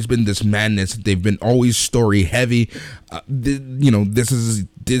 it's always been this madness. They've been always story heavy.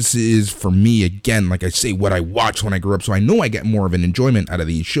 This is for me, again, like I say, what I watched when I grew up. So I know I get more of an enjoyment out of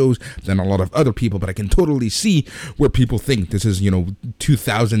these shows than a lot of other people, but I can totally see where people think this is,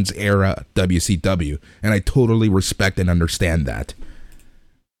 2000s era WCW. And I totally respect and understand that.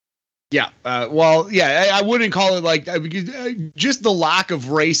 Yeah. I wouldn't call it like just the lack of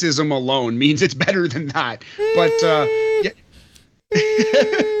racism alone means it's better than that. But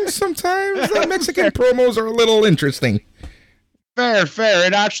sometimes the Mexican promos are a little interesting. Fair.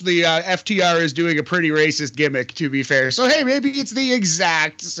 And actually, FTR is doing a pretty racist gimmick, to be fair. So hey, maybe it's the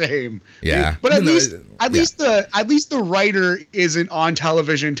exact same. Yeah. But at least the writer isn't on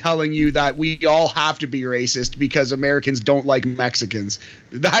television telling you that we all have to be racist because Americans don't like Mexicans.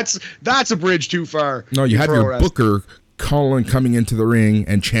 That's a bridge too far. No, you have your booker coming into the ring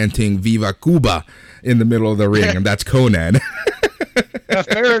and chanting "Viva Cuba" in the middle of the ring, and that's Conan. Yeah,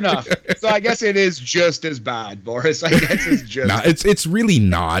 fair enough. So I guess it is just as bad, Boris. I guess it's just. No, it's really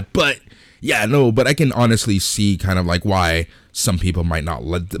not. But yeah, no. But I can honestly see kind of like why some people might not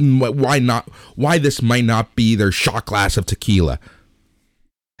why this might not be their shot glass of tequila,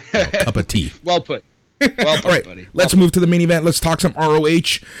 cup of tea. Well put. All right, buddy. Let's move to the main event. Let's talk some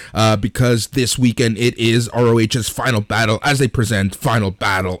ROH because this weekend it is ROH's Final Battle as they present Final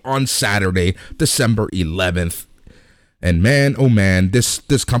Battle on Saturday, December 11th. And man, oh man,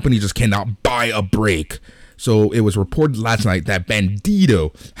 this company just cannot buy a break. So it was reported last night that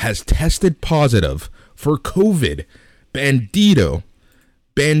Bandito has tested positive for COVID. Bandito,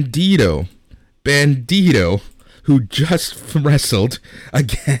 who just wrestled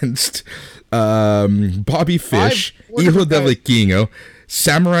against Bobby Fish, Hijo del Vikingo,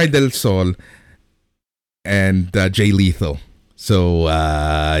 Samurai del Sol, and Jay Lethal. So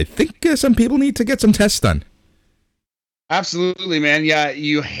I think some people need to get some tests done. Absolutely, man. Yeah,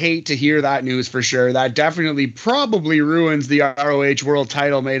 you hate to hear that news for sure. That definitely probably ruins the ROH World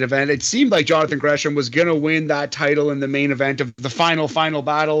Title main event. It seemed like Jonathan Gresham was going to win that title in the main event of the final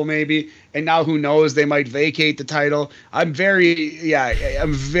battle maybe. And now who knows, they might vacate the title. I'm very,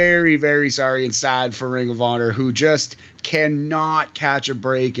 very sorry and sad for Ring of Honor, who just cannot catch a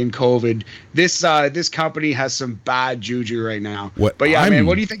break in COVID. This company has some bad juju right now. But yeah, man,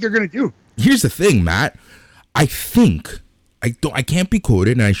 what do you think they're going to do? Here's the thing, Matt. I think I can't be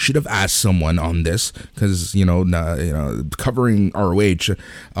quoted, and I should have asked someone on this because covering ROH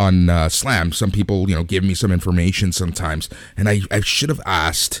on Slam, some people give me some information sometimes, and I should have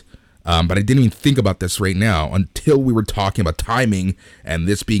asked, but I didn't even think about this right now until we were talking about timing and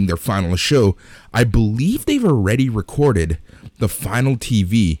this being their final show. I believe they've already recorded the final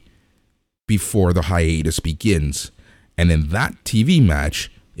TV before the hiatus begins, and in that TV match,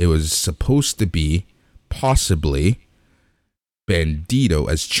 it was supposed to be possibly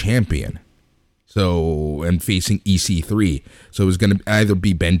Bandito as champion. So, and facing EC3. So it was going to either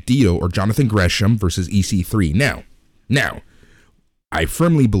be Bandito or Jonathan Gresham versus EC3. Now, I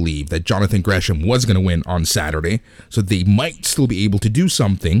firmly believe that Jonathan Gresham was going to win on Saturday, so they might still be able to do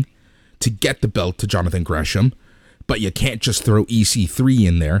something to get the belt to Jonathan Gresham, but you can't just throw EC3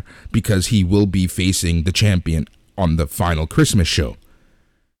 in there because he will be facing the champion on the final Christmas show.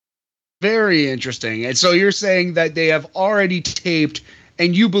 Very interesting. And so you're saying that they have already taped,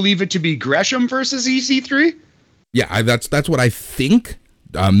 and you believe it to be Gresham versus EC3? Yeah, that's what I think.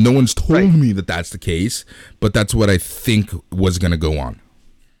 No one's told me that that's the case, but that's what I think was going to go on.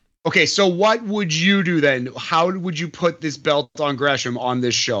 Okay, so what would you do then? How would you put this belt on Gresham on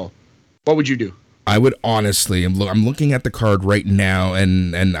this show? What would you do? I would honestly, I'm looking at the card right now,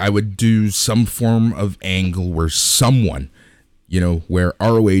 and I would do some form of angle where someone, where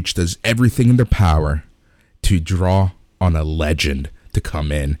ROH does everything in their power to draw on a legend to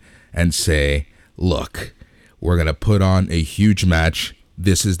come in and say, look, we're going to put on a huge match.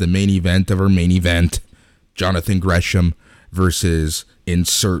 This is the main event of our main event. Jonathan Gresham versus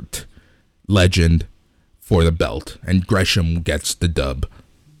insert legend for the belt. And Gresham gets the dub.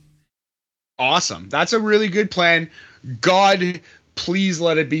 Awesome. That's a really good plan. God, please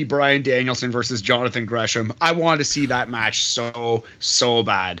let it be Bryan Danielson versus Jonathan Gresham. I want to see that match so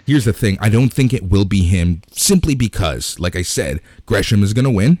bad. Here's the thing. I don't think it will be him simply because, like I said, Gresham is going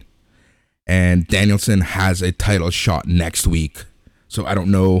to win. And Danielson has a title shot next week. So I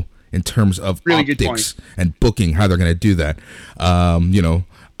don't know in terms of really optics and booking how they're going to do that.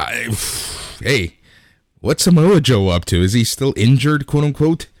 Hey, what's Samoa Joe up to? Is he still injured, quote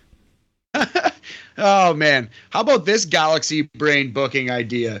unquote? Oh, man. How about this galaxy brain booking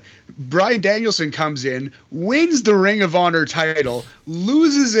idea? Bryan Danielson comes in, wins the Ring of Honor title,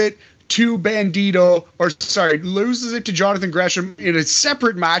 loses it to loses it to Jonathan Gresham in a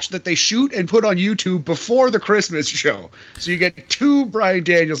separate match that they shoot and put on YouTube before the Christmas show. So you get 2 Bryan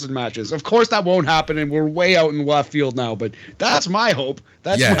Danielson matches. Of course that won't happen, and we're way out in left field now, but that's my hope.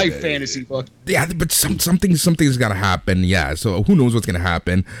 That's my fantasy book. Yeah, but something's got to happen. Yeah, so who knows what's going to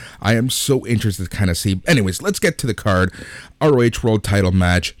happen. I am so interested to kind of see. Anyways, let's get to the card. ROH World Title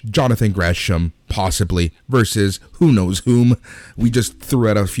match. Jonathan Gresham, possibly, versus who knows whom. We just threw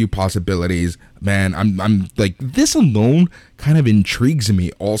out a few possibilities. Man, I'm like, this alone kind of intrigues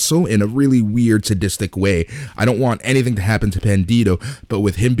me also in a really weird, sadistic way. I don't want anything to happen to Bandito, but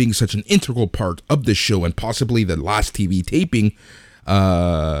with him being such an integral part of the show and possibly the last TV taping,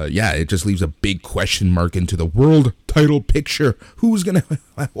 it just leaves a big question mark into the world title picture. Who's gonna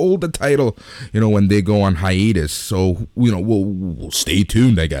hold the title, when they go on hiatus? So, we'll stay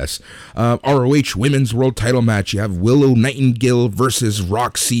tuned, I guess. ROH Women's World Title match. You have Willow Nightingale versus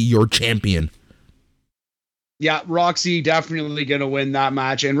Roxy, your champion. Yeah, Roxy definitely going to win that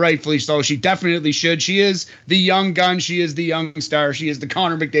match, and rightfully so. She definitely should. She is the young gun. She is the young star. She is the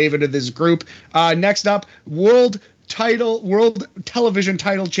Connor McDavid of this group. Next up, World Television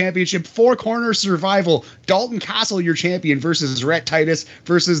Title Championship, 4-corner survival. Dalton Castle, your champion, versus Rhett Titus,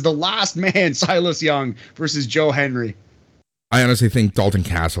 versus the last man, Silas Young, versus Joe Henry. I honestly think Dalton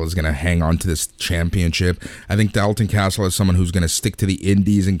Castle is going to hang on to this championship. I think Dalton Castle is someone who's going to stick to the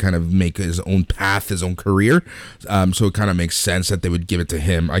indies and kind of make his own path, his own career. So it kind of makes sense that they would give it to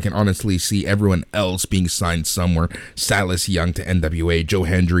him. I can honestly see everyone else being signed somewhere. Silas Young to NWA, Joe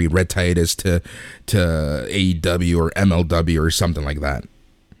Hendry, Red Titus to AEW or MLW or something like that.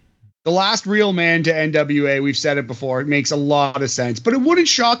 The last real man to NWA, we've said it before, it makes a lot of sense. But it wouldn't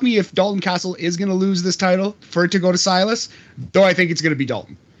shock me if Dalton Castle is going to lose this title for it to go to Silas, though I think it's going to be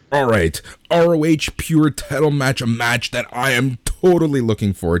Dalton. All right. ROH Pure title match, a match that I am totally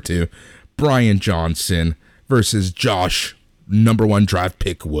looking forward to. Brian Johnson versus Josh, number 1 draft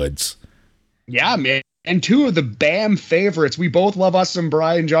pick Woods. Yeah, man. And 2 of the BAM favorites. We both love us some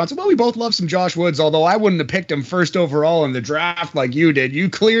Brian Johnson. Well, we both love some Josh Woods, although I wouldn't have picked him first overall in the draft like you did. You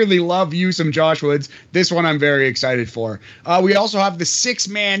clearly love you some Josh Woods. This one I'm very excited for. We also have the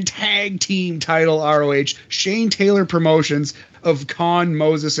 6-man tag team title, ROH. Shane Taylor Promotions of Con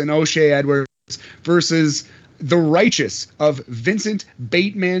Moses and O'Shea Edwards versus the Righteous of Vincent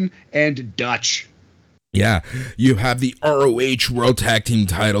Bateman and Dutch. Yeah, you have the ROH World Tag Team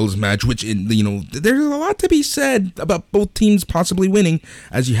Titles match, which, there's a lot to be said about both teams possibly winning,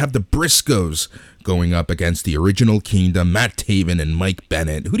 as you have the Briscoes going up against the Original Kingdom, Matt Taven and Mike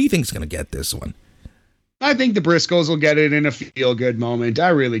Bennett. Who do you think is going to get this one? I think the Briscoes will get it in a feel-good moment. I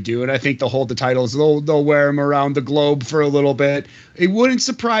really do, and I think they'll hold the titles. They'll wear them around the globe for a little bit. It wouldn't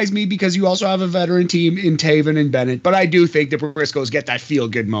surprise me because you also have a veteran team in Taven and Bennett, but I do think the Briscoes get that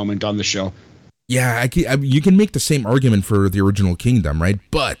feel-good moment on the show. Yeah, you can make the same argument for the original Kingdom, right?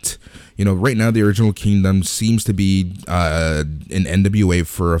 But, right now the original Kingdom seems to be in NWA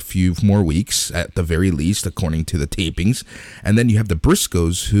for a few more weeks, at the very least, according to the tapings. And then you have the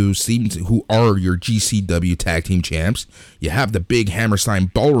Briscoes, who are your GCW tag team champs. You have the big Hammerstein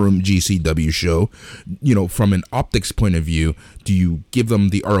Ballroom GCW show. From an optics point of view, do you give them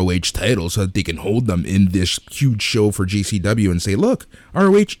the ROH title so that they can hold them in this huge show for GCW and say, look,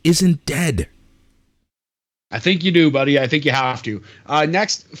 ROH isn't dead? I think you do, buddy. I think you have to.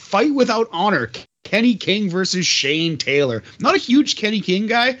 Next, Fight Without Honor. Kenny King versus Shane Taylor. Not a huge Kenny King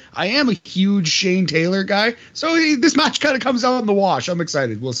guy. I am a huge Shane Taylor guy. So this match kind of comes out in the wash. I'm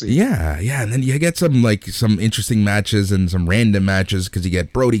excited. We'll see. Yeah. And then you get some interesting matches and some random matches, because you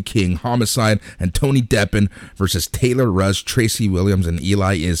get Brody King, Homicide, and Tony Deppen versus Taylor Rush, Tracy Williams, and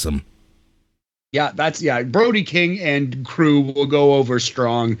Eli Ism. Yeah, Brody King and crew will go over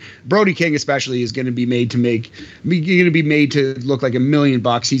strong. Brody King especially is going to be made to look like $1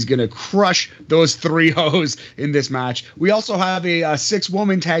 million. He's going to crush those three hoes in this match. We also have a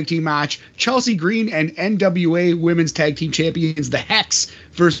 6-woman tag team match. Chelsea Green and NWA Women's Tag Team Champions, the Hex,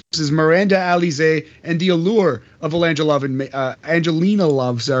 versus Miranda Alize and the Allure of Angelina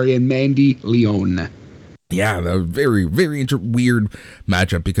Love, and Mandy Leon. Yeah, a very, very weird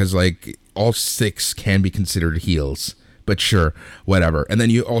matchup, because all 6 can be considered heels, but sure, whatever. And then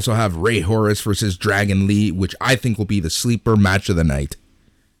you also have Ray Horace versus Dragon Lee, which I think will be the sleeper match of the night.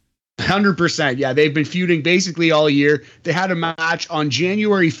 100%. Yeah, they've been feuding basically all year. They had a match on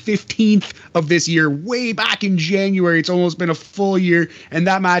January 15th of this year, way back in January. It's almost been a full year, and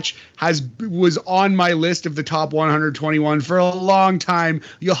that match was on my list of the top 121 for a long time.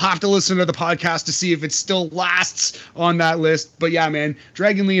 You'll have to listen to the podcast to see if it still lasts on that list. But yeah, man,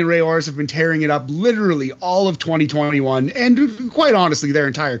 Dragon Lee and Ray Horace have been tearing it up literally all of 2021, and quite honestly, their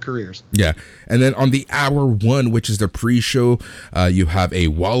entire careers. Yeah, and then on the hour 1, which is the pre-show, you have a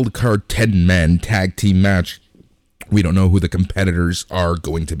wildcard 10-man tag team match. We don't know who the competitors are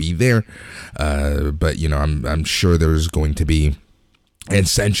going to be there, but I'm sure there's going to be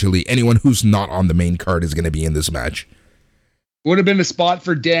essentially anyone who's not on the main card is going to be in this match. Would have been a spot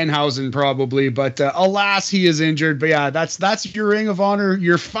for Danhausen probably, but alas, he is injured. But yeah, that's your Ring of Honor,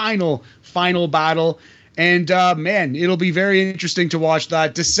 your final battle. And man, it'll be very interesting to watch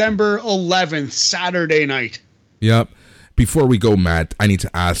that December 11th, Saturday night. Yep. Before we go, Matt, I need to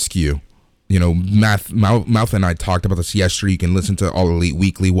ask you, Mouth and I talked about this yesterday. You can listen to All Elite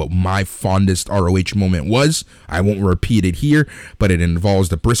Weekly, what my fondest ROH moment was. I won't repeat it here, but it involves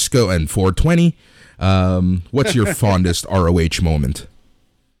the Briscoe and 420. What's your fondest ROH moment?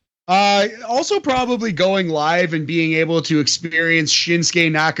 Also probably going live and being able to experience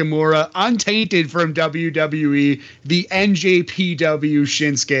Shinsuke Nakamura untainted from WWE, the NJPW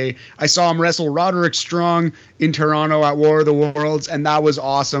Shinsuke. I saw him wrestle Roderick Strong in Toronto at War of the Worlds, and that was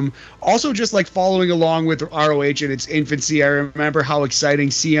awesome. Also, just following along with ROH in its infancy, I remember how exciting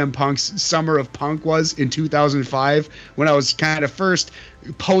CM Punk's Summer of Punk was in 2005, when I was kind of first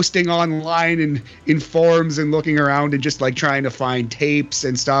posting online and in forums and looking around and just trying to find tapes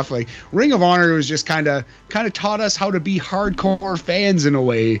and stuff. Ring of Honor was just kind of taught us how to be hardcore fans in a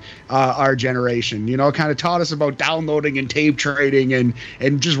way, our generation, kind of taught us about downloading and tape trading and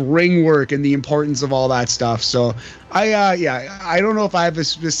just ring work and the importance of all that stuff. So I don't know if I have a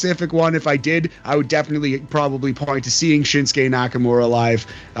specific one. If I did, I would definitely probably point to seeing Shinsuke Nakamura live,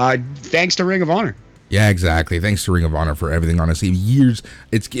 thanks to Ring of Honor. Yeah, exactly. Thanks to Ring of Honor for everything, honestly.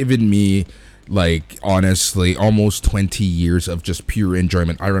 It's given me, honestly, almost 20 years of just pure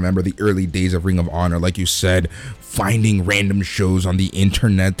enjoyment. I remember the early days of Ring of Honor, like you said, finding random shows on the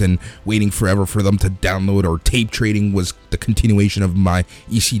internet and waiting forever for them to download, or tape trading was the continuation of my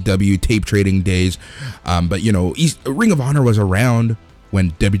ECW tape trading days. But, Ring of Honor was around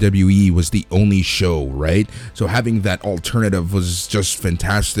when WWE was the only show, right? So having that alternative was just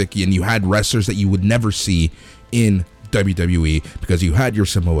fantastic, and you had wrestlers that you would never see in WWE, because you had your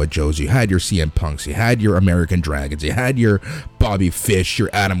Samoa Joes, you had your CM Punks, you had your American Dragons, you had your Bobby Fish, your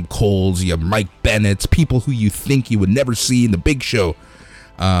Adam Coles, your Mike Bennett's, people who you think you would never see in the big show.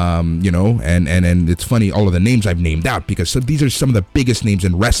 And it's funny, all of the names I've named out, because these are some of the biggest names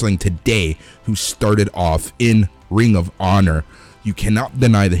in wrestling today who started off in Ring of Honor. You cannot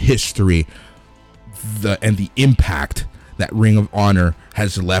deny the history and the impact that Ring of Honor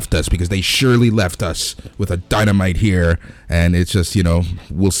has left us, because they surely left us with a dynamite here. And it's just,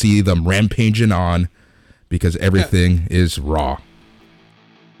 we'll see them rampaging on, because everything is raw.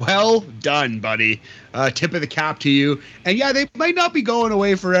 Well done, buddy. Tip of the cap to you. And yeah, they might not be going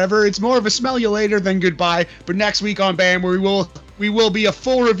away forever. It's more of a smell you later than goodbye. But next week on BAM, we will We will be a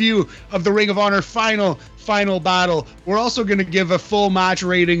full review of the Ring of Honor final battle. We're also going to give a full match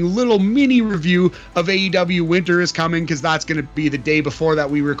rating, little mini review of AEW Winter is Coming, because that's going to be the day before that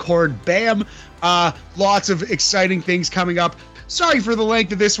we record. Bam! Lots of exciting things coming up. Sorry for the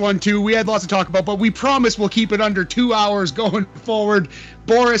length of this one, too. We had lots to talk about, but we promise we'll keep it under 2 hours going forward.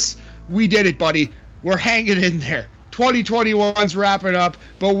 Boris, we did it, buddy. We're hanging in there. 2021's wrapping up,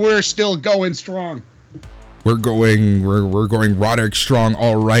 but we're still going strong. We're going Roderick strong,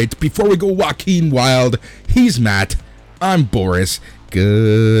 all right. Before we go Joaquin Wild, he's Matt. I'm Boris.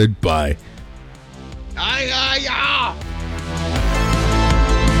 Goodbye. Aye, aye, aye.